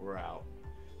 we're out.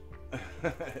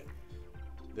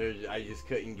 I just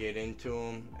couldn't get into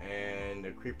them, and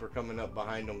the creeper coming up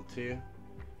behind them too.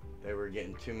 They were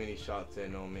getting too many shots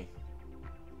in on me.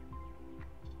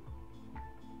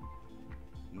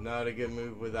 Not a good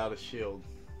move without a shield.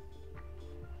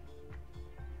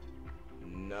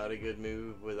 Not a good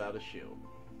move without a shield.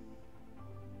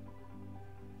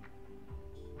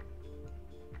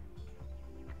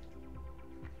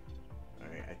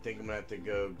 Alright, I think I'm gonna have to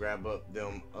go grab up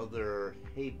them other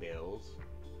hay bales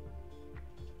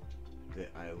that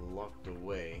I locked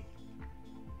away.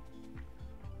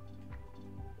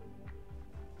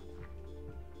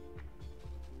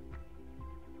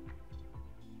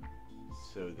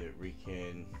 So that we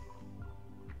can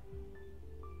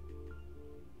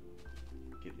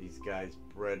get these guys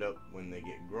bred up when they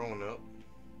get grown up.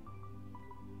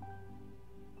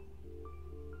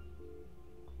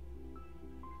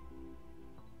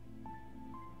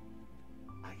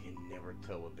 I can never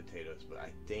tell with potatoes, but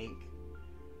I think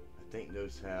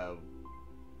those have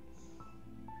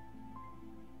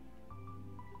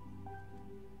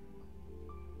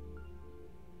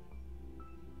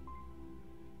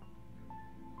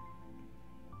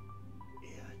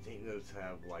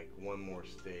like one more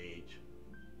stage.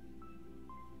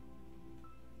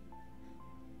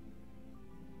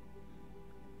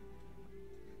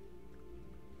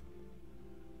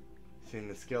 Seen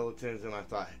the skeletons and I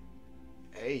thought,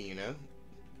 hey, you know,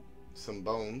 some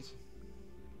bones.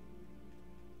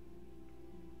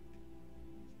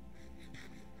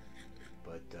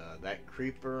 But that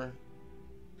creeper,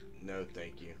 no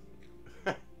thank you.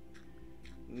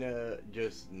 No,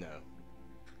 just no.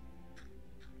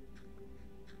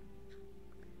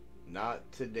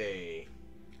 Not today.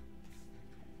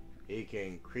 He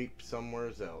can creep somewhere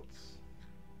else.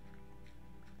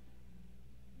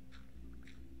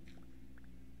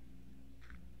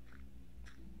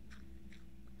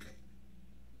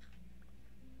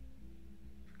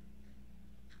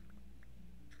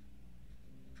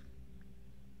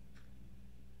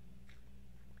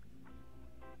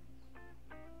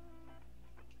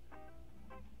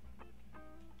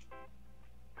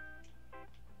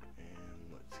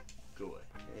 Go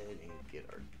ahead and get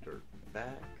our dirt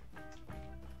back.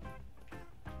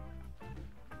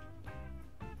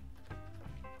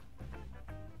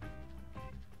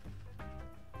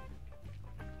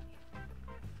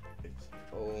 It's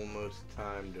almost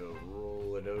time to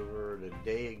roll it over to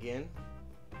day again.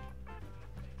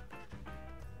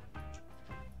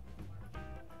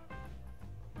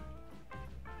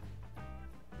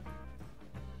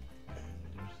 And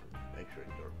there's an extra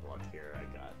dirt block here I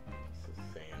got. This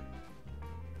is sand.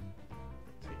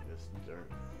 Take this dirt.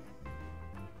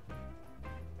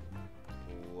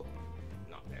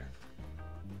 Not there.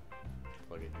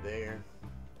 Plug it there.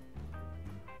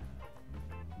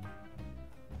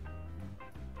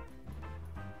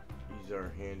 Use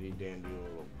our handy dandy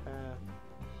little path.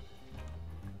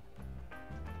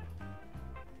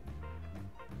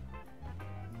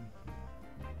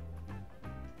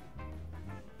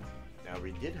 Now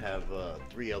we did have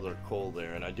 3 other coal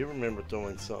there, and I do remember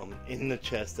throwing some in the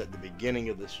chest at the beginning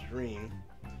of the stream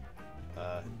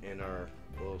in our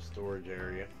little storage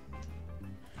area.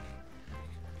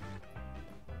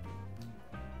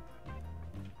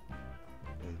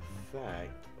 In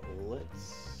fact,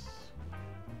 let's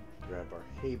grab our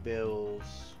hay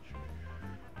bales.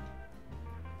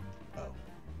 Oh,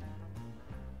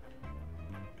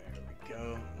 there we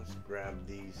go. Let's grab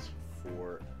these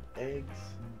 4 eggs.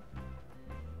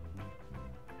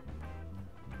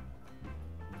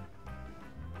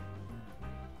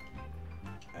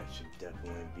 That should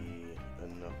definitely be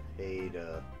enough hay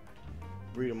to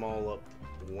breed them all up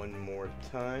one more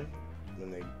time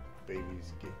when they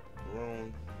babies get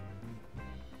grown.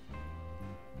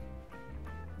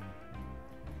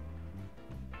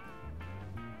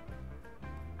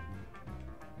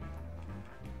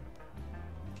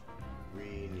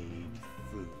 We need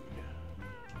food.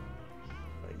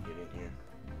 If I can get in here.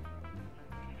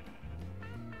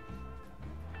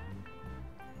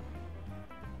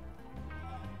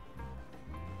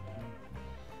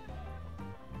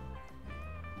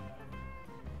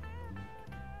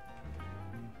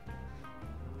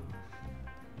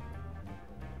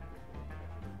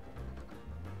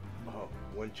 Oh,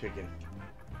 one chicken.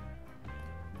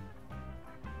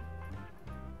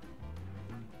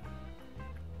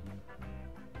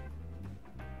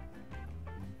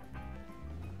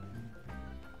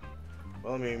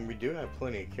 Well, I mean, we do have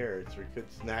plenty of carrots. We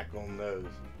could snack on those,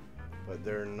 but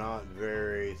they're not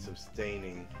very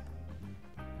sustaining.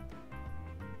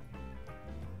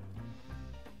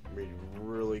 We'd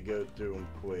really go through them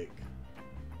quick.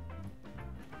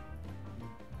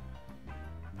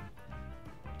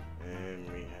 And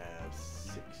we have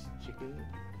 6 chicken.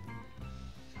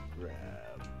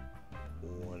 Grab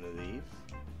one of these.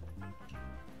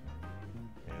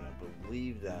 And I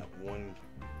believe that one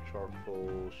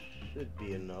charcoal should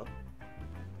be enough.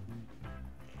 And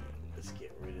let's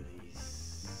get rid of these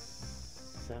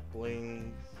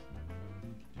saplings.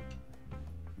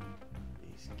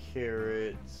 These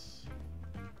carrots.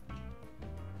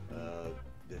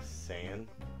 This sand.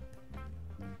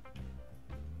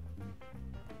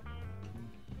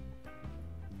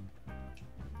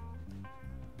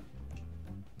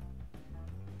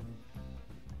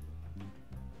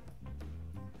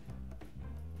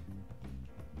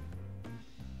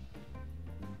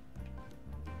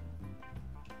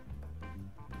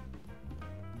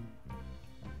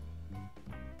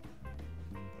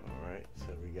 So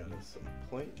we got us some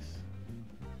planks.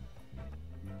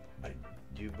 I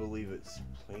do believe it's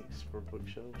planks for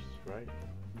bookshelves, right?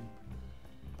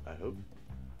 I hope.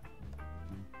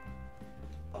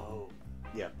 Oh,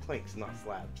 yeah, planks, not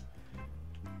slabs.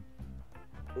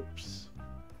 Oops.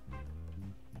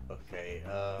 Okay,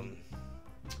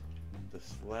 the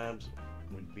slabs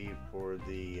would be for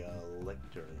the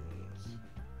lecterns.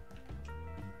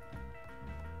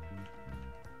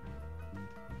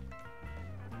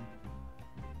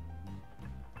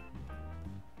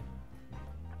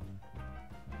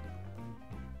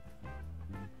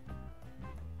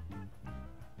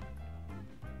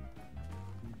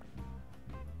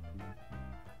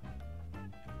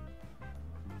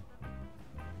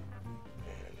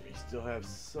 Still have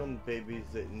some babies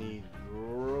that need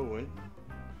growing.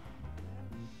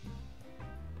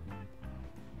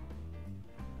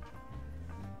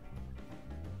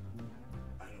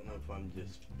 I don't know if I'm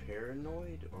just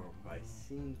paranoid or if I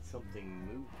seen something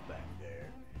move back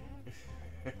there.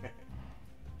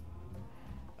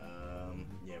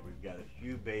 Yeah, we've got a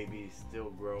few babies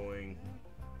still growing.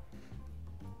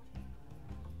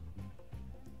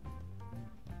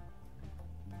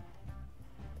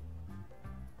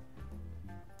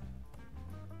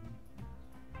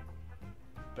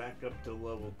 Back up to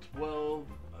level 12.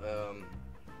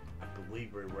 I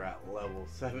believe we were at level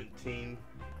 17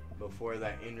 before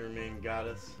that Enderman got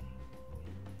us.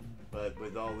 But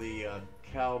with all the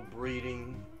cow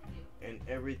breeding and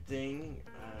everything,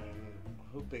 I'm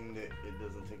hoping that it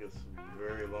doesn't take us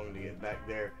very long to get back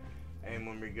there. And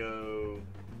when we go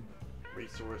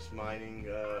resource mining,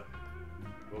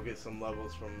 we'll get some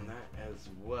levels from that as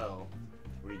well.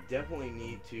 We definitely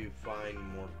need to find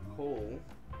more coal.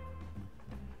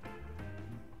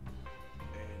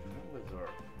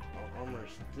 Our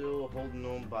armor's still holding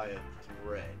on by a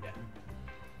thread.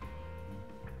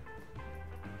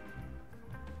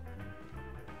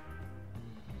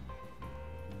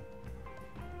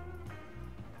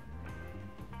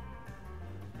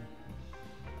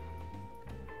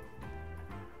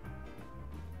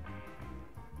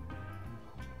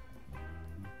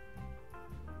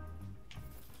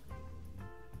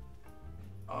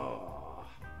 Oh,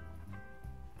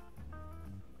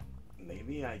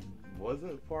 maybe I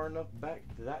wasn't far enough back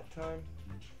to that time,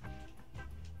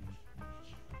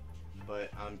 but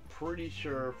I'm pretty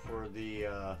sure for the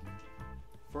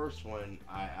first one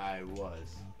I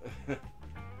was.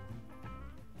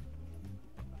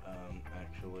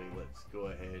 Actually, let's go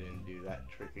ahead and do that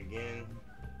trick again.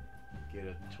 Get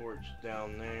a torch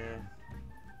down there.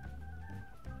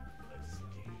 Let's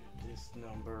do this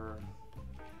number.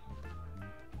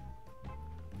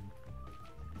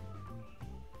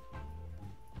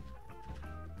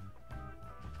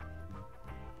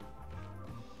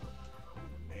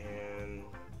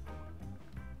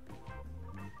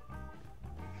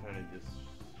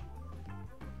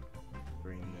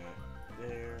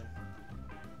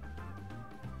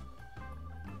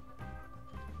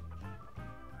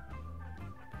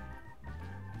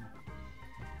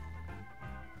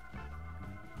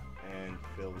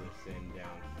 in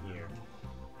down here.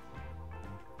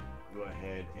 Go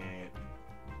ahead and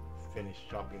finish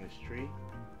chopping this tree.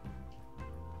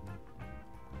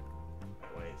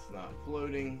 That way it's not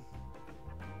floating.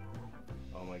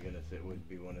 Oh my goodness, it would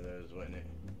be one of those, wouldn't it?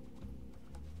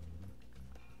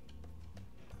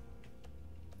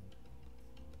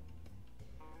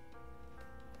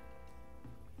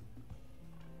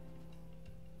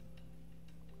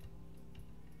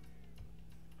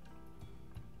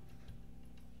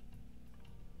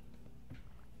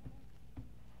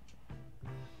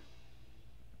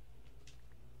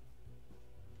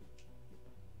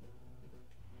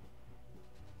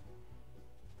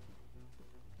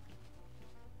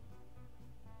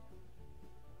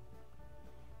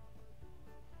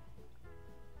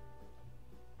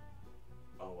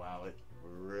 Oh wow, it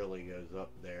really goes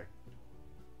up there.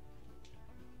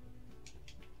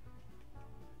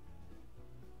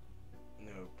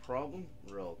 No problem.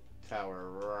 We'll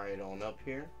tower right on up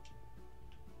here.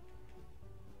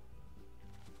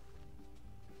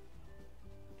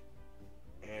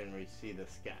 And we see the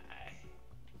sky.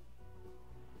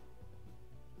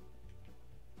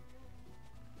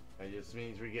 That just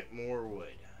means we get more wood.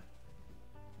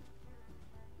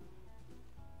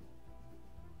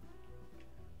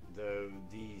 Though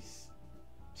these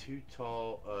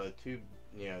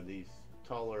these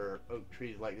taller oak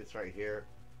trees like this right here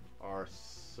are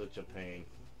such a pain.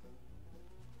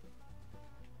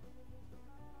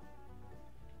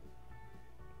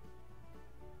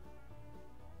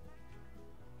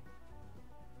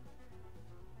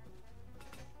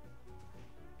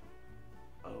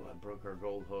 Oh, I broke our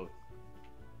gold hook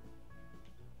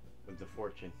with the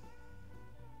fortune.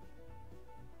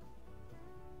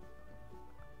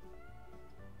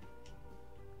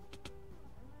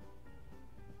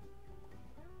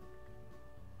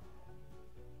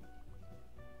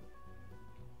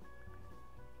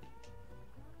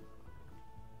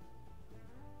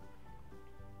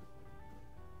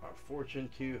 Our fortune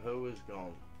 2 hoe is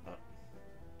gone.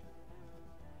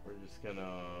 We're just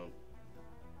gonna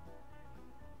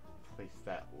place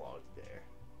that log there.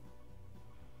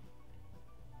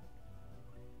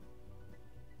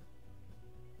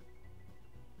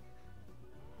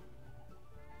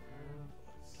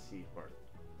 Let's see if our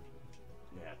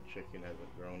chicken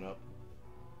hasn't grown up.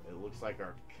 It looks like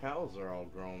our cows are all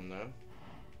grown though.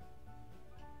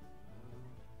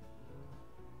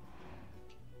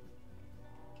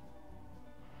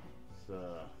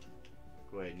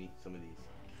 Go ahead and eat some of these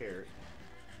carrots.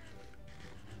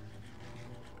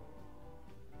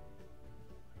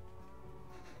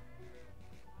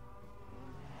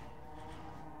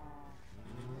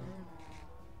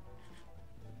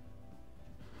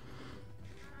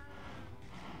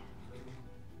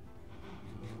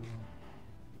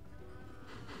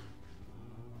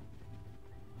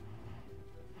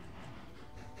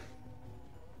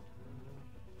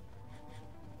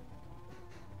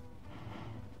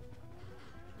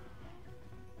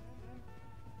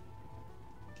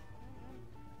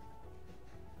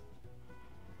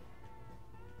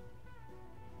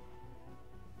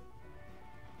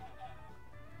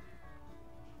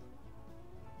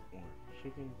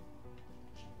 Chicken.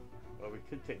 Well, we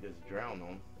could take this drown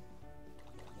on.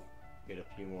 Get a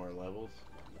few more levels.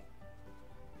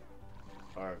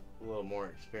 Or a little more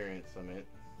experience, I meant.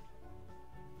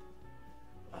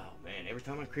 Oh man, every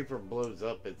time a creeper blows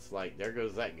up, it's like, there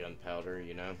goes that gunpowder,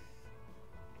 you know?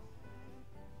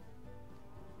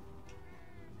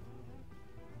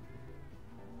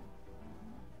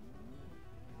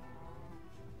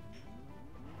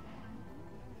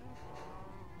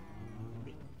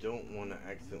 Don't want to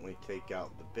accidentally take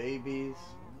out the babies.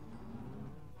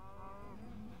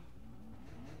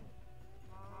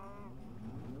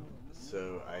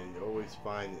 So I always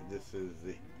find that this is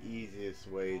the easiest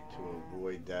way to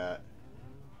avoid that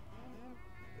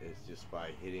is just by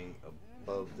hitting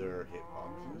above their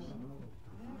hitboxes.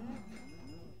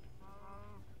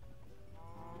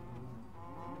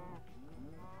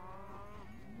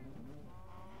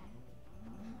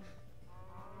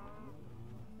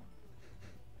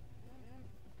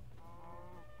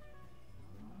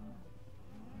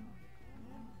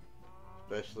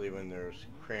 Especially when there's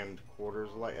crammed quarters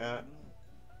like that.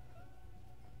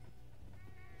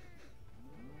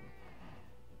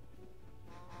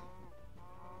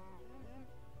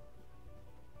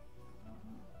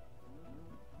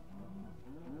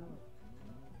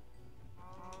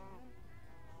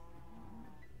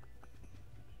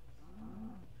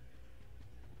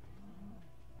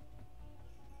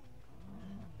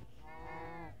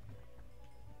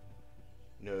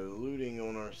 No looting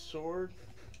on our sword.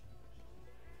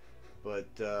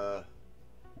 But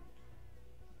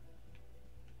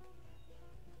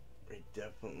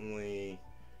definitely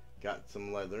got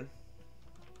some leather.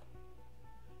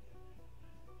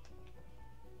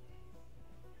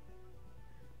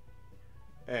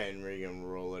 And we're gonna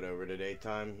roll it over to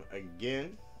daytime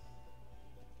again.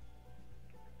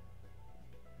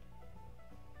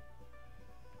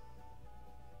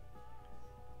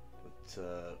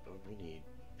 But we need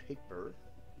paper.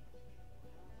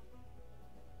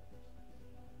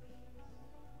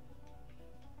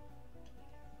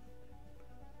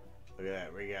 Look at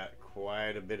that, we got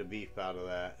quite a bit of beef out of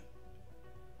that.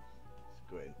 Let's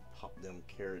go ahead and pop them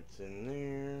carrots in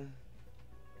there.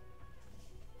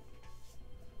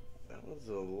 That was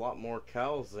a lot more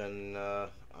cows than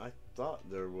I thought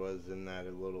there was in that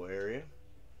little area.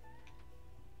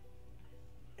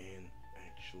 And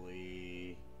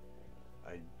actually,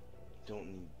 I don't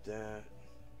need that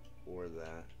or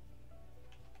that.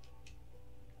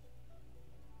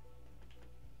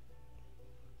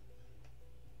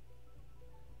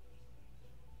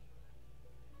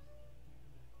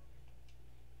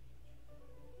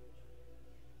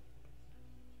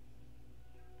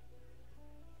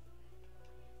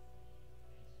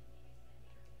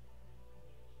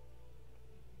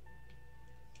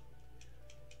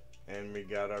 And we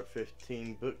got our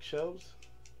 15 bookshelves.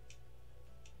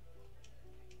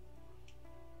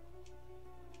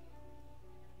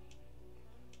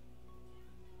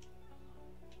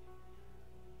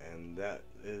 And that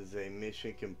is a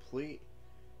mission complete.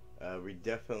 We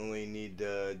definitely need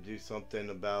to do something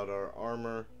about our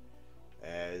armor,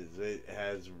 as it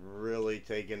has really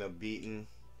taken a beating.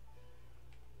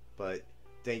 But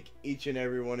thank each and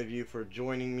every one of you for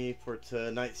joining me for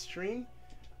tonight's stream.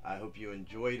 I hope you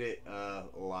enjoyed it. A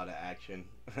lot of action.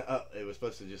 It was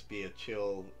supposed to just be a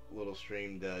chill little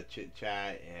stream to chit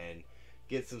chat and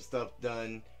get some stuff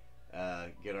done,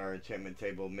 get our enchantment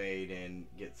table made and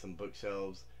get some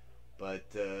bookshelves. But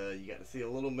you got to see a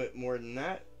little bit more than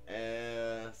that.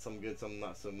 Some good, some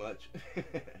not so much.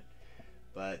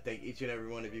 But thank each and every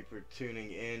one of you for tuning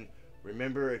in.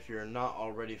 Remember, if you're not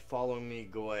already following me,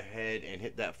 go ahead and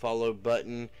hit that follow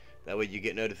button. That way you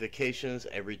get notifications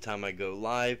every time I go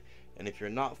live. And if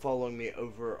you're not following me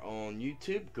over on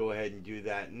YouTube, go ahead and do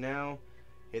that now.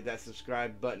 Hit that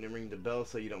subscribe button and ring the bell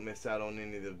so you don't miss out on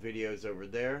any of the videos over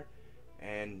there.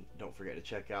 And don't forget to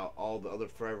check out all the other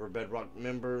Forever Bedrock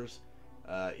members.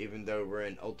 Even though we're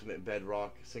in Ultimate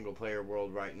Bedrock single player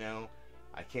world right now,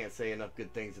 I can't say enough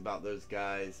good things about those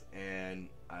guys, and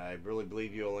I really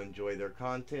believe you'll enjoy their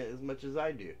content as much as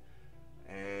I do.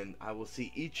 And I will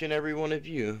see each and every one of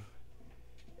you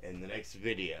in the next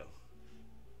video.